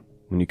them,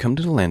 When you come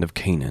to the land of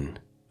Canaan,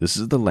 this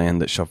is the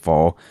land that shall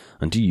fall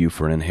unto you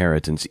for an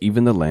inheritance,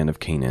 even the land of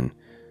Canaan,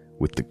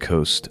 with the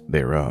coast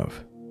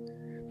thereof.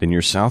 Then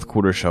your south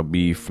quarter shall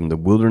be from the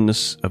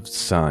wilderness of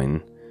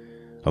Sin,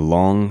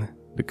 along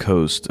the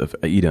coast of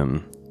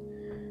Edom,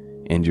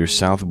 and your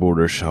south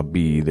border shall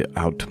be the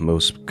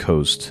outmost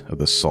coast of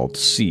the salt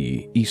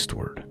sea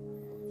eastward.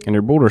 And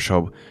your border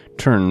shall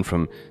turn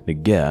from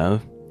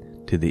Negev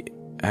to the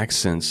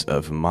accents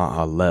of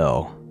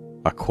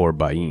Ma'alel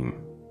Akorbaim,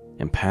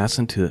 and pass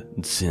into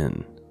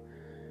Zin,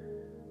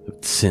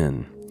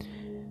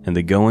 And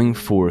the going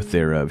forth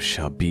thereof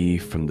shall be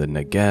from the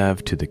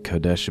Negev to the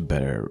Kadesh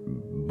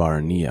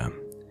Barnea,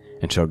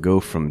 and shall go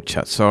from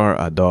Chatzar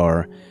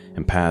Adar,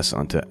 and pass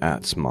unto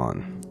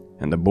Atzmon.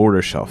 And the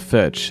border shall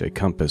fetch a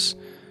compass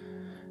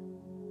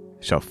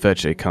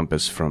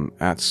from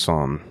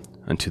Atzon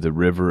unto the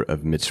river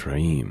of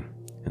Mitzrayim,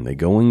 and the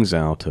goings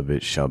out of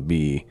it shall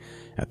be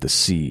at the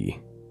sea.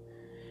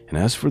 And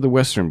as for the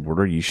western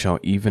border, ye shall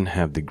even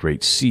have the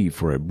great sea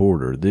for a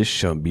border. This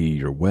shall be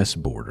your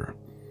west border.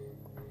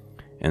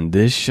 And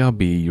this shall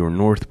be your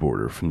north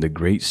border. From the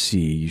great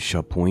sea ye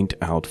shall point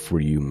out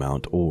for you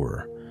Mount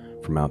Or.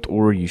 From Mount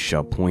Or ye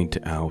shall point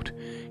out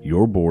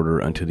your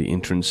border unto the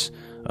entrance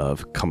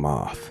of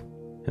Kamath.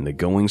 And the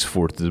goings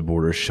forth of the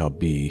border shall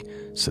be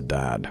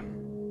Sadad.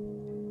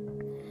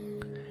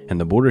 And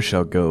the border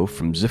shall go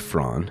from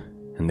Ziphron,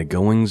 and the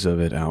goings of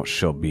it out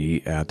shall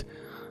be at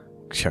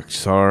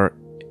Chatzar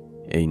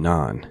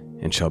Anan,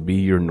 and shall be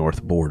your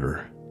north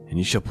border. And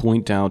ye shall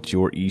point out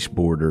your east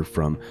border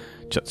from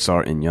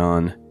Chatzar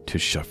Anan to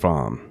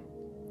Shapham.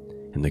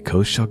 And the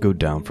coast shall go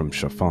down from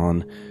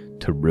Shapham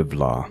to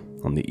Rivlah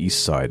on the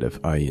east side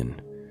of Ayin.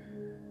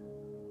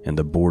 And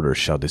the border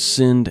shall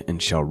descend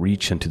and shall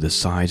reach unto the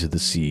sides of the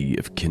sea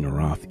of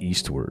Kinneroth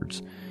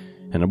eastwards.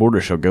 And the border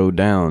shall go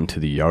down to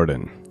the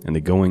Yarden, and the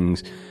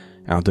goings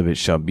out of it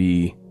shall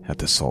be at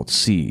the salt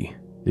sea.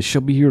 This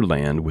shall be your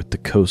land with the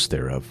coast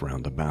thereof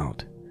round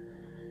about.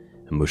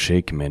 And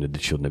Moshe commanded the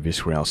children of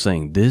Israel,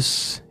 saying,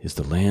 This is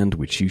the land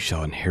which you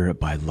shall inherit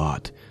by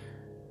lot,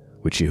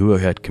 which Yahuwah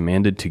had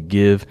commanded to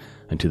give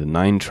unto the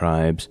 9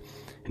 tribes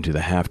and to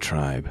the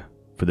half-tribe.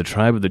 For the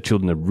tribe of the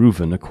children of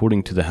Reuben,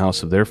 according to the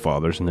house of their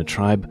fathers, and the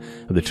tribe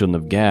of the children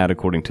of Gad,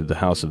 according to the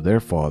house of their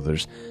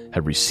fathers,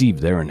 have received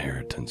their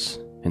inheritance.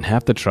 And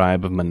half the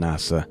tribe of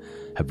Manasseh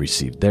have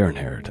received their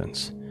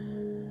inheritance.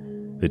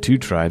 The 2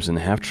 tribes and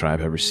the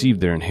half-tribe have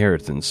received their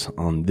inheritance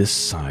on this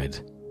side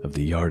of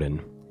the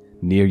Yarden,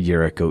 near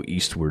Jericho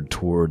eastward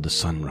toward the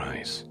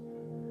sunrise.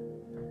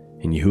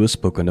 And Yahuwah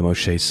spoke unto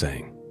Moshe,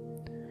 saying,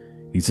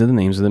 These are the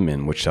names of the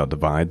men which shall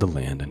divide the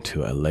land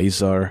unto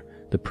Eleazar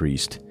the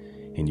priest,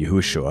 and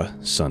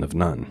Yahushua son of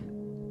Nun.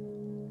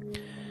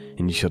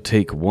 And ye shall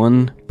take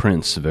 1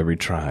 prince of every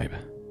tribe,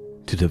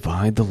 to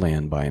divide the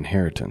land by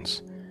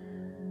inheritance.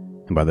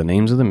 And by the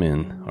names of the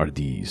men are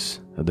these: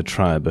 of the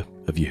tribe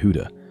of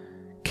Yehudah,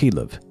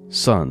 Caleb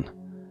son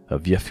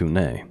of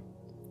Jephunneh;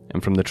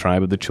 and from the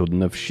tribe of the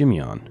children of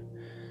Shimeon,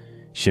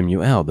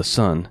 Shemuel the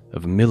son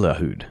of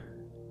Millahud;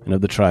 and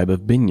of the tribe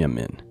of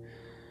Benjamin,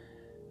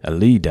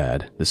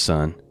 Elidad the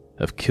son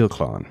of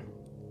Kilclon;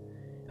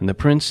 and the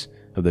prince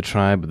of the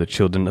tribe of the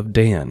children of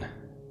Dan,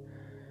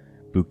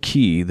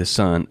 Buki the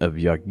son of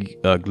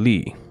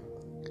Yagli;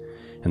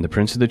 and the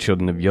prince of the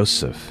children of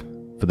Joseph,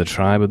 for the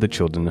tribe of the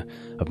children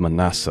of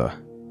Manasseh,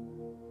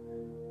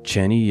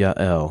 Chani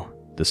Yael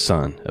the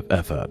son of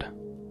Ephod;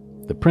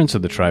 the prince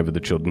of the tribe of the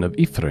children of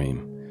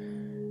Ephraim,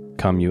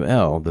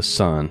 Kamuel the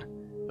son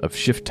of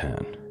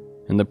Shiftan;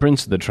 and the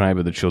prince of the tribe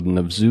of the children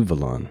of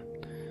Zuvalon,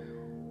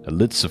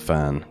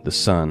 Elitzaphan the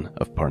son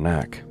of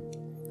Parnak;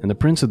 and the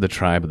prince of the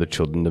tribe of the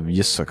children of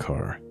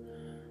Issachar,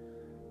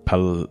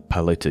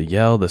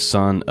 Palatiel the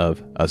son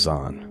of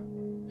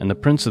Azan; and the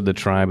prince of the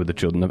tribe of the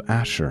children of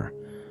Asher,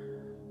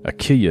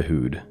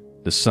 Achiyahud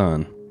the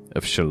son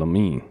of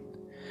Shalomim;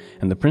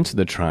 and the prince of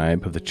the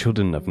tribe of the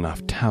children of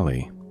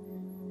Naphtali,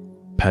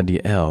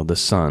 Padiel the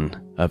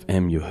son of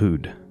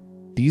Amihud.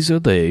 These are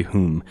they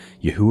whom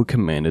Yahuwah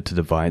commanded to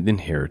divide the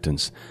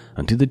inheritance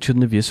unto the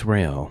children of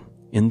Israel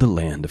in the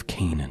land of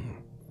Canaan.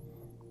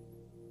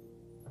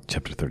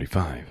 Chapter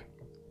 35.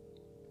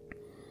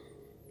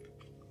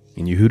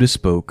 And Yahuwah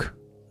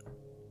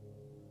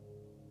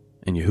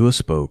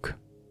spoke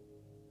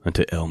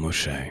unto El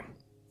Moshe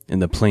in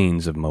the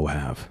plains of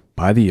Moab,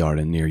 by the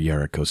Yarden near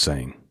Jericho,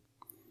 saying,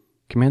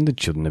 Command the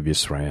children of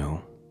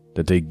Israel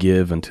that they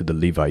give unto the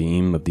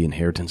Leviim of the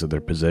inheritance of their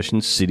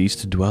possessions cities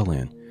to dwell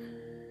in.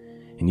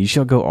 And ye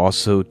shall go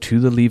also to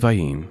the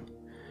Leviim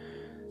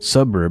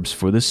suburbs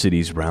for the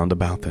cities round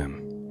about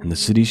them, and the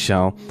cities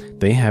shall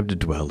they have to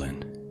dwell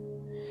in.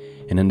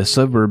 And in the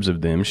suburbs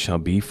of them shall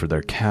be for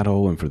their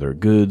cattle, and for their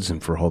goods,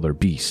 and for all their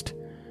beast.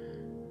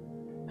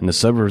 And the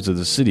suburbs of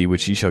the city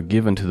which ye shall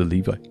give unto the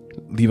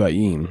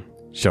Leviim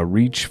shall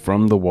reach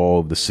from the wall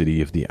of the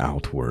city of the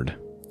outward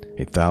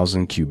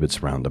 1,000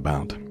 cubits round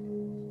about.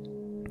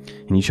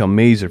 And ye shall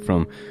measure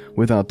from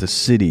without the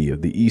city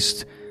of the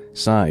east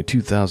side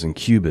 2,000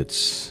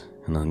 cubits,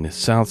 and on the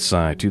south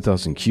side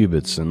 2,000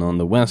 cubits, and on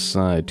the west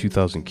side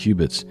 2,000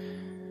 cubits,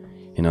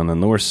 and on the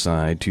north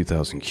side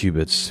 2,000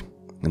 cubits,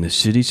 and the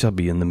city shall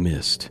be in the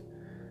midst.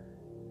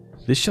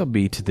 This shall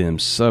be to them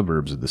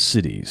suburbs of the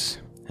cities.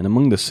 And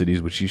among the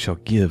cities which ye shall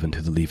give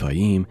unto the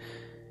Leviim,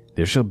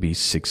 there shall be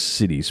 6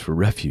 cities for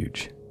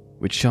refuge,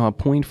 which shall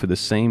appoint for the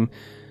same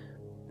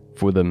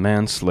for the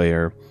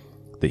manslayer,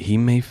 that he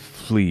may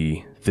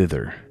flee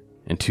thither.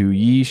 And to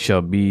ye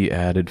shall be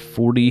added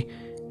 40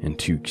 and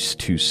 2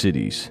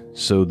 cities.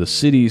 So the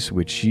cities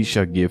which ye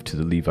shall give to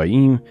the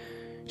Leviim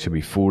shall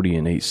be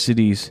 48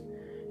 cities,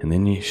 and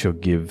then ye shall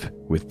give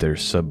with their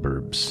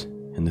suburbs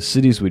And the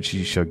cities which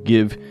ye shall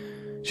give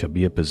shall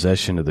be a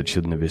possession of the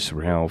children of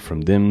Israel.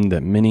 From them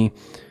that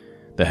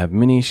have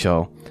many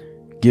shall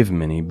give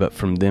many, but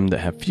from them that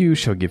have few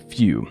shall give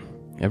few.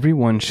 Every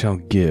one shall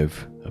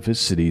give of his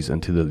cities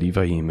unto the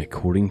Leviim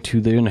according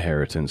to their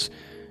inheritance,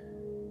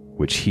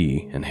 which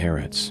he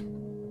inherits.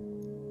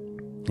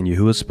 And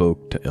Yahuwah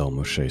spoke to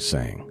Moshe,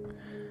 saying,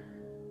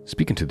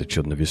 Speak unto the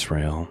children of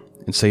Israel,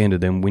 and say unto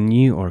them, When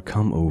ye are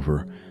come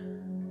over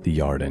the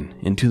Jordan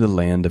into the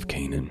land of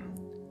Canaan,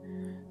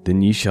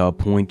 then ye shall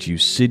appoint you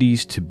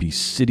cities to be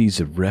cities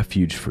of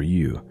refuge for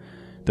you,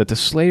 that the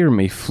slayer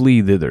may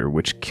flee thither,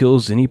 which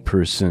kills any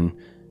person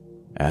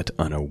at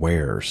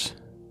unawares.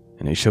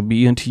 And it shall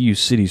be unto you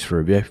cities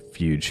for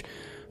refuge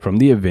from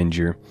the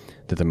avenger,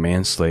 that the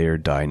manslayer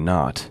die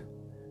not,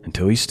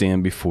 until he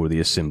stand before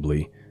the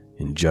assembly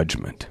in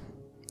judgment.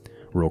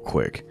 Real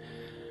quick,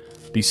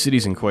 these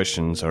cities in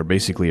questions are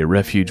basically a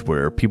refuge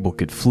where people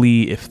could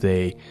flee if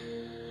they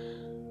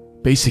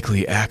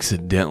basically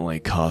accidentally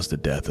caused the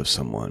death of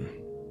someone.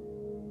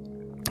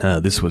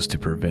 This was to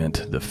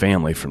prevent the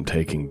family from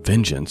taking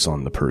vengeance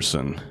on the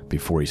person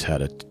before he's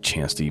had a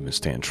chance to even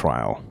stand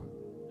trial,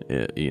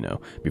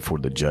 before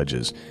the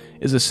judges,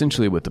 is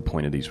essentially what the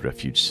point of these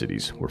refuge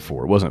cities were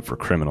for. It wasn't for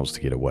criminals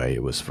to get away.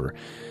 It was for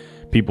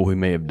people who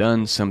may have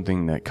done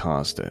something that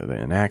caused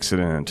an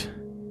accident,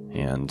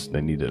 and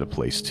they needed a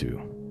place to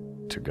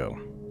go.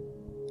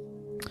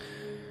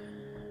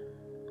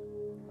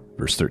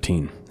 Verse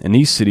 13, And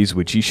these cities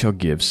which ye shall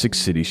give, 6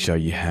 cities shall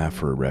ye have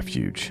for a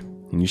refuge.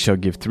 And ye shall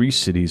give 3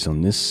 cities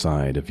on this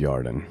side of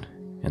Jordan,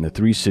 and the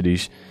 3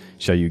 cities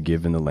shall you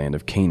give in the land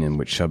of Canaan,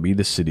 which shall be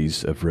the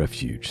cities of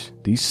refuge.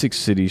 These 6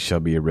 cities shall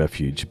be a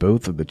refuge,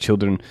 both of the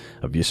children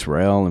of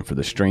Israel, and for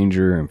the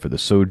stranger, and for the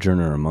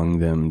sojourner among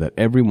them, that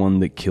every one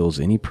that kills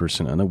any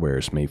person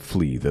unawares may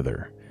flee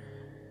thither.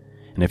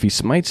 And if he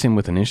smites him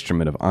with an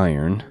instrument of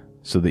iron,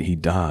 so that he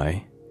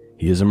die,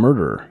 he is a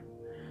murderer.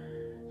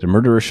 The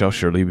murderer shall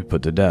surely be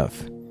put to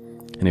death.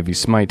 And if he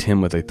smite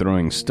him with a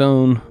throwing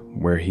stone,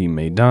 where he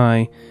may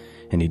die,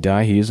 and he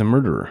die, he is a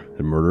murderer.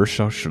 The murderer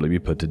shall surely be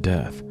put to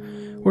death.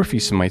 Or if he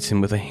smites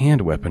him with a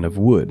hand weapon of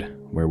wood,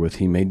 wherewith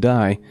he may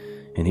die,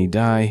 and he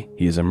die,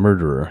 he is a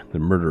murderer. The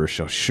murderer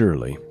shall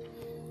surely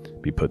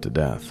be put to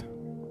death.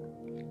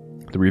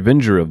 The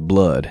revenger of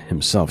blood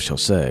himself shall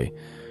say,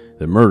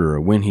 The murderer,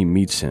 when he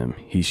meets him,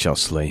 he shall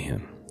slay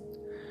him.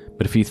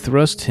 But if he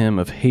thrust him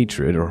of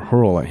hatred, or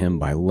hurl at him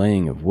by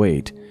laying of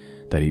weight,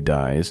 that he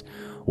dies,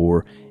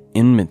 or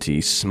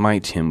enmity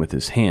smite him with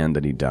his hand,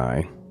 that he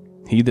die,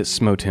 he that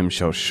smote him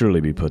shall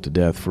surely be put to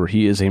death, for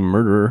he is a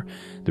murderer.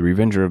 The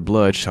revenger of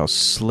blood shall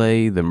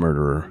slay the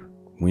murderer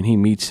when he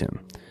meets him.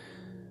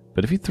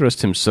 But if he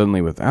thrust him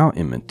suddenly without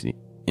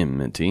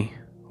enmity,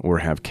 or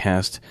have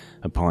cast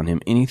upon him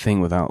anything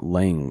without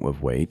laying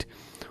of weight,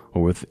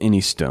 or with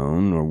any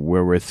stone, or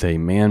wherewith a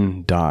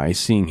man die,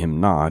 seeing him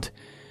not,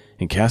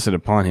 and cast it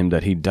upon him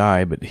that he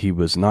die, but he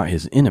was not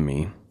his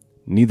enemy,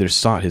 neither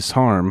sought his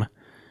harm,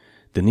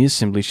 then the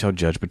assembly shall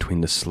judge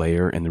between the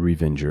slayer and the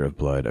revenger of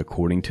blood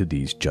according to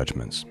these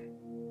judgments.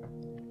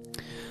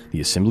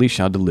 The assembly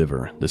shall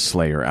deliver the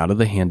slayer out of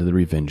the hand of the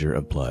revenger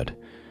of blood,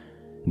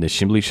 and the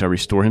assembly shall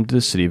restore him to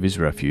the city of his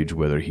refuge,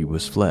 whither he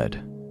was fled,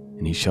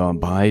 and he shall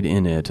abide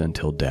in it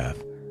until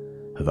death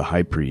of the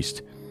high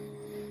priest,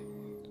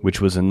 which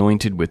was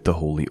anointed with the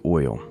holy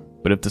oil.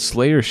 But if the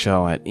slayer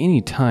shall at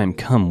any time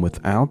come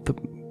without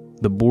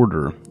the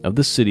border of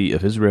the city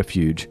of his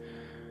refuge,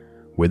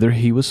 whither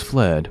he was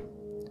fled,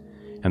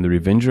 and the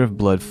revenger of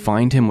blood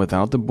find him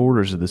without the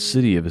borders of the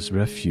city of his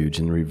refuge,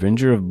 and the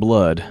revenger of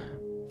blood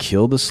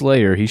kill the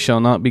slayer, he shall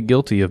not be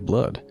guilty of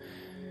blood,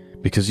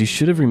 because he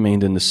should have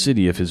remained in the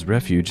city of his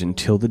refuge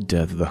until the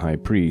death of the high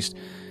priest.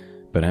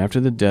 But after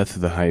the death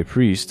of the high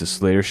priest, the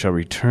slayer shall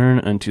return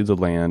unto the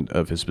land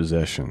of his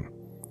possession.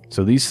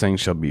 So these things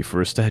shall be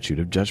for a statute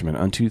of judgment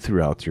unto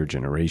throughout your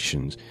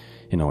generations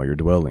in all your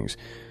dwellings.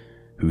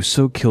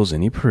 Whoso kills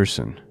any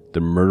person,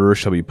 the murderer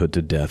shall be put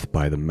to death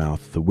by the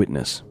mouth of the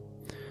witness.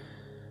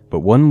 But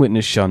one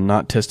witness shall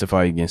not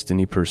testify against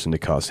any person to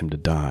cause him to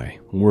die.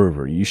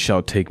 Moreover, ye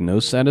shall take no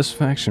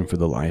satisfaction for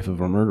the life of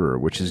a murderer,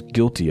 which is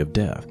guilty of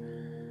death,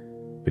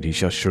 but he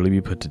shall surely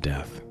be put to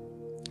death.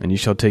 And ye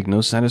shall take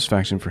no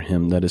satisfaction for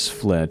him that is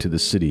fled to the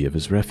city of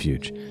his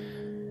refuge,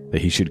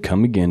 that he should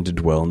come again to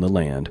dwell in the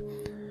land,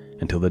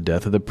 until the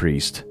death of the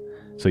priest,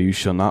 so you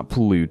shall not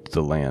pollute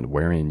the land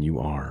wherein you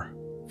are.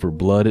 For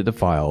blood it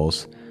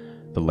defiles,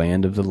 the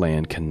land of the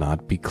land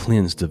cannot be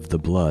cleansed of the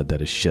blood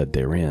that is shed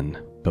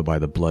therein, but by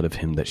the blood of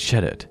him that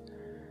shed it.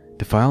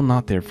 Defile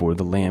not therefore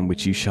the land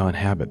which ye shall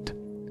inhabit,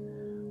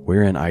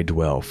 wherein I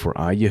dwell, for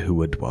I,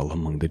 Yahuwah, dwell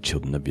among the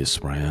children of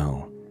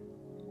Israel.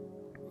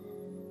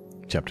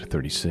 Chapter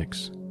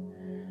 36.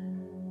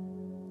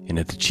 And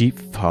at the chief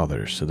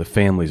fathers of the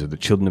families of the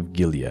children of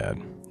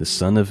Gilead, the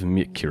son of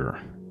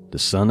Machir, the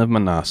son of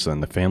Manasseh,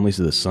 and the families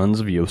of the sons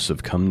of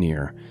Joseph come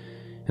near,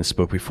 and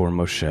spoke before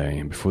Moshe,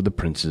 and before the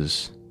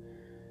princes,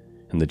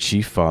 and the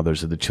chief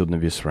fathers of the children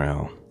of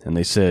Israel. And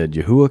they said,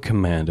 Yahuwah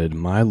commanded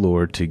my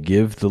Lord to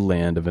give the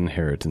land of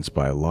inheritance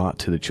by lot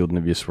to the children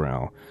of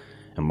Israel,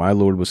 And my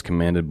Lord was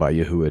commanded by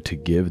Yahuwah to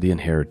give the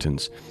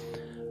inheritance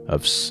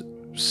of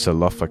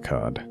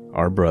Zelophehad,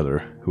 our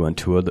brother,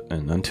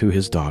 unto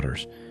his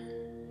daughters.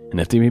 And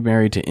if they be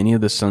married to any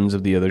of the sons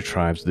of the other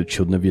tribes of the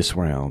children of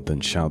Israel,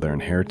 then shall their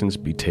inheritance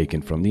be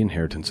taken from the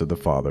inheritance of the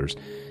fathers,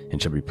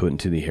 and shall be put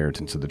into the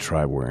inheritance of the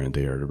tribe wherein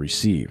they are to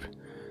receive.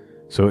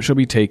 So it shall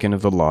be taken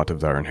of the lot of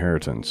their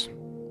inheritance.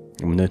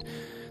 And when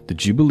the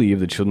jubilee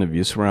of the children of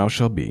Israel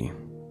shall be,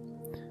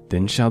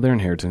 then shall their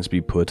inheritance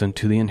be put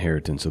unto the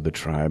inheritance of the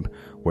tribe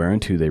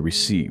whereunto they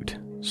received.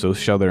 So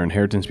shall their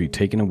inheritance be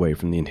taken away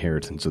from the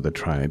inheritance of the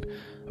tribe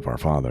of our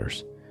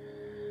fathers.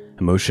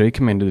 And Moshe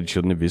commanded the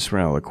children of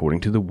Israel according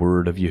to the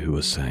word of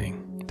Yahuwah,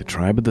 saying, The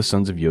tribe of the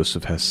sons of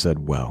Joseph has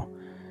said well.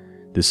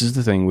 This is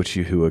the thing which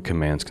Yahuwah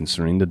commands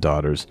concerning the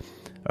daughters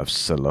of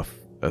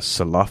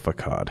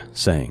Zelophehad,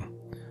 saying,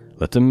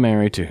 Let them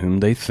marry to whom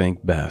they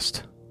think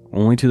best.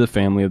 Only to the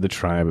family of the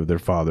tribe of their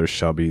fathers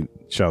shall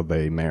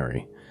they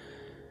marry.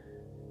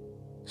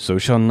 So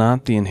shall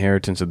not the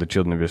inheritance of the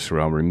children of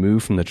Israel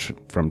remove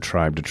from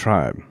tribe to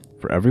tribe.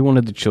 For every one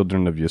of the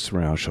children of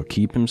Israel shall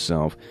keep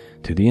himself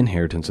to the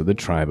inheritance of the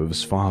tribe of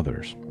his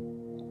fathers.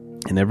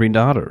 And every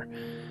daughter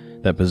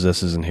that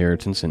possesses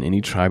inheritance in any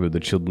tribe of the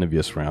children of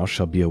Israel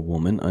shall be a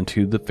woman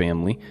unto the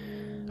family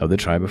of the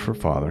tribe of her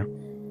father,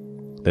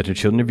 that the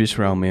children of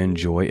Israel may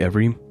enjoy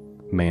every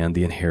man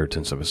the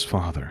inheritance of his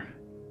father.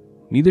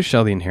 Neither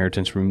shall the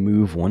inheritance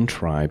remove one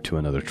tribe to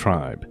another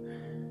tribe.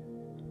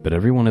 But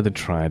every one of the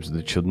tribes of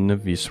the children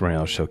of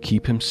Israel shall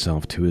keep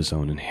himself to his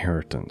own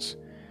inheritance.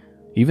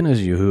 Even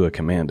as Yahuwah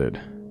commanded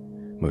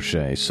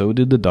Moshe, so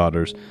did the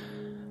daughters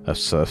of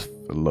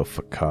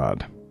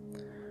Zelophehad.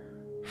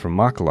 From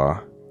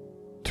Machlah,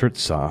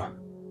 Tirzah,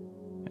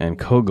 and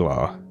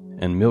Koglah,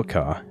 and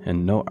Milcah,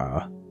 and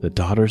Noah, the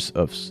daughters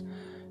of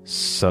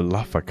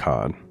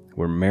Zelophehad,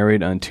 were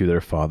married unto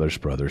their father's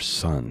brothers'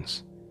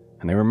 sons.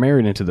 And they were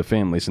married into the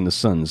families and the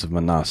sons of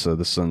Manasseh,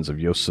 the sons of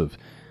Joseph,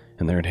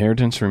 and their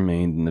inheritance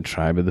remained in the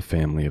tribe of the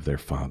family of their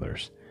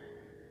fathers.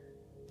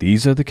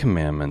 These are the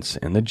commandments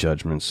and the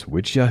judgments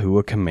which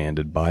Yahuwah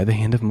commanded by the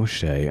hand of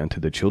Moshe unto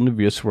the children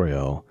of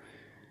Israel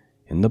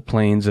in the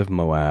plains of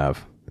Moab,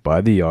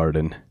 by the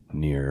Jordan,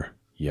 near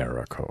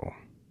Jericho.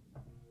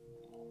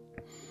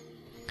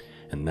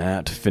 And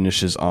that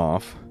finishes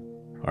off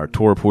our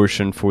Torah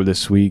portion for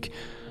this week,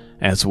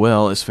 as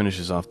well as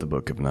finishes off the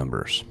book of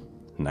Numbers.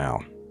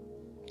 Now,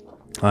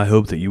 I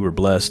hope that you were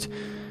blessed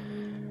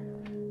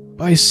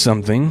by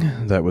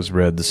something that was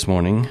read this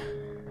morning.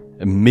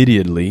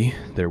 Immediately,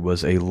 there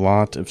was a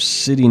lot of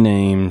city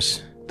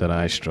names that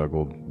I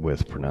struggled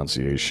with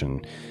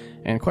pronunciation,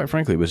 and quite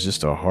frankly, it was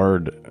just a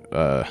hard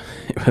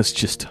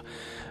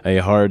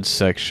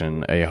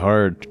section, a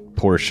hard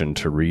portion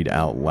to read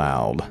out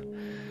loud.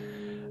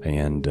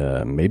 And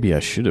maybe I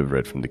should have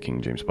read from the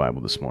King James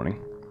Bible this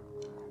morning.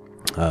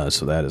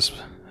 So that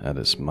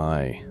is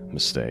my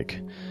mistake.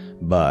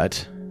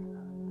 But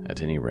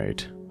at any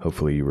rate,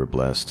 hopefully you were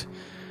blessed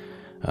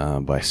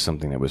by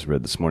something that was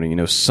read this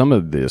morning. Some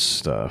of this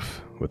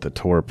stuff with the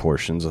Torah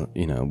portions,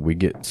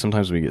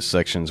 sometimes we get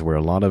sections where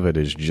a lot of it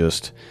is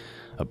just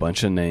a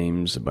bunch of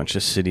names, a bunch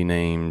of city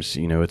names.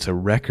 It's a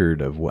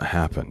record of what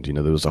happened.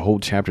 There was a whole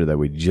chapter that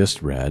we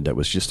just read that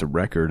was just a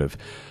record of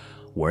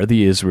where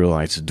the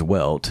Israelites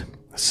dwelt,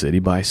 city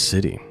by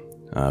city,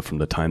 from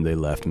the time they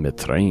left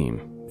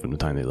Mitzrayim, from the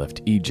time they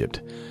left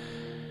Egypt.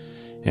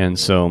 And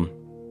so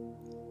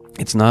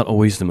it's not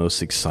always the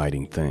most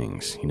exciting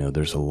things.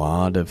 There's a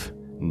lot of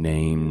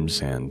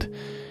names, and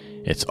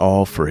it's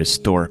all for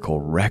historical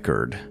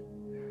record.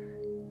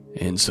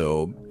 And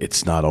so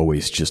it's not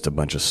always just a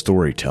bunch of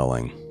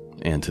storytelling.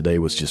 And today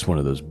was just one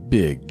of those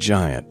big,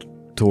 giant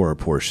Torah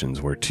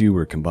portions where two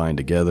were combined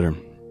together.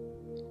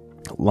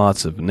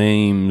 Lots of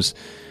names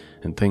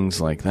and things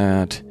like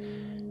that.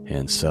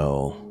 And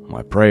so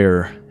my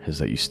prayer is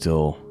that you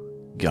still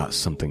got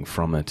something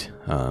from it.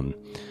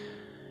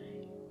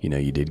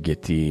 You did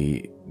get the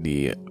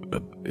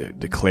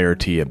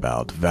clarity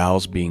about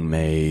vows being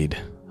made,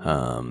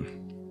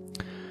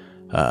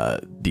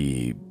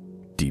 the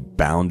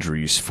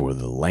boundaries for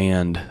the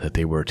land that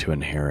they were to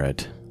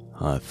inherit,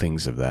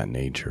 things of that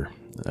nature.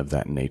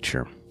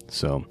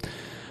 So,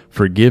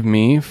 forgive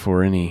me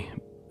for any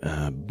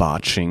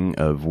botching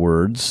of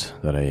words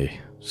that I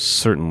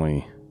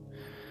certainly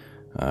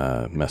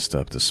messed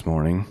up this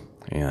morning,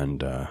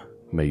 and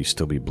may you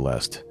still be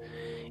blessed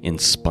in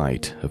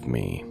spite of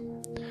me.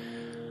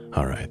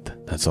 All right,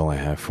 that's all I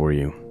have for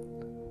you.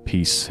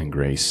 Peace and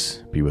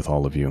grace be with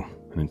all of you,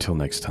 and until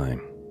next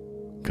time,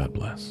 God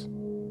bless.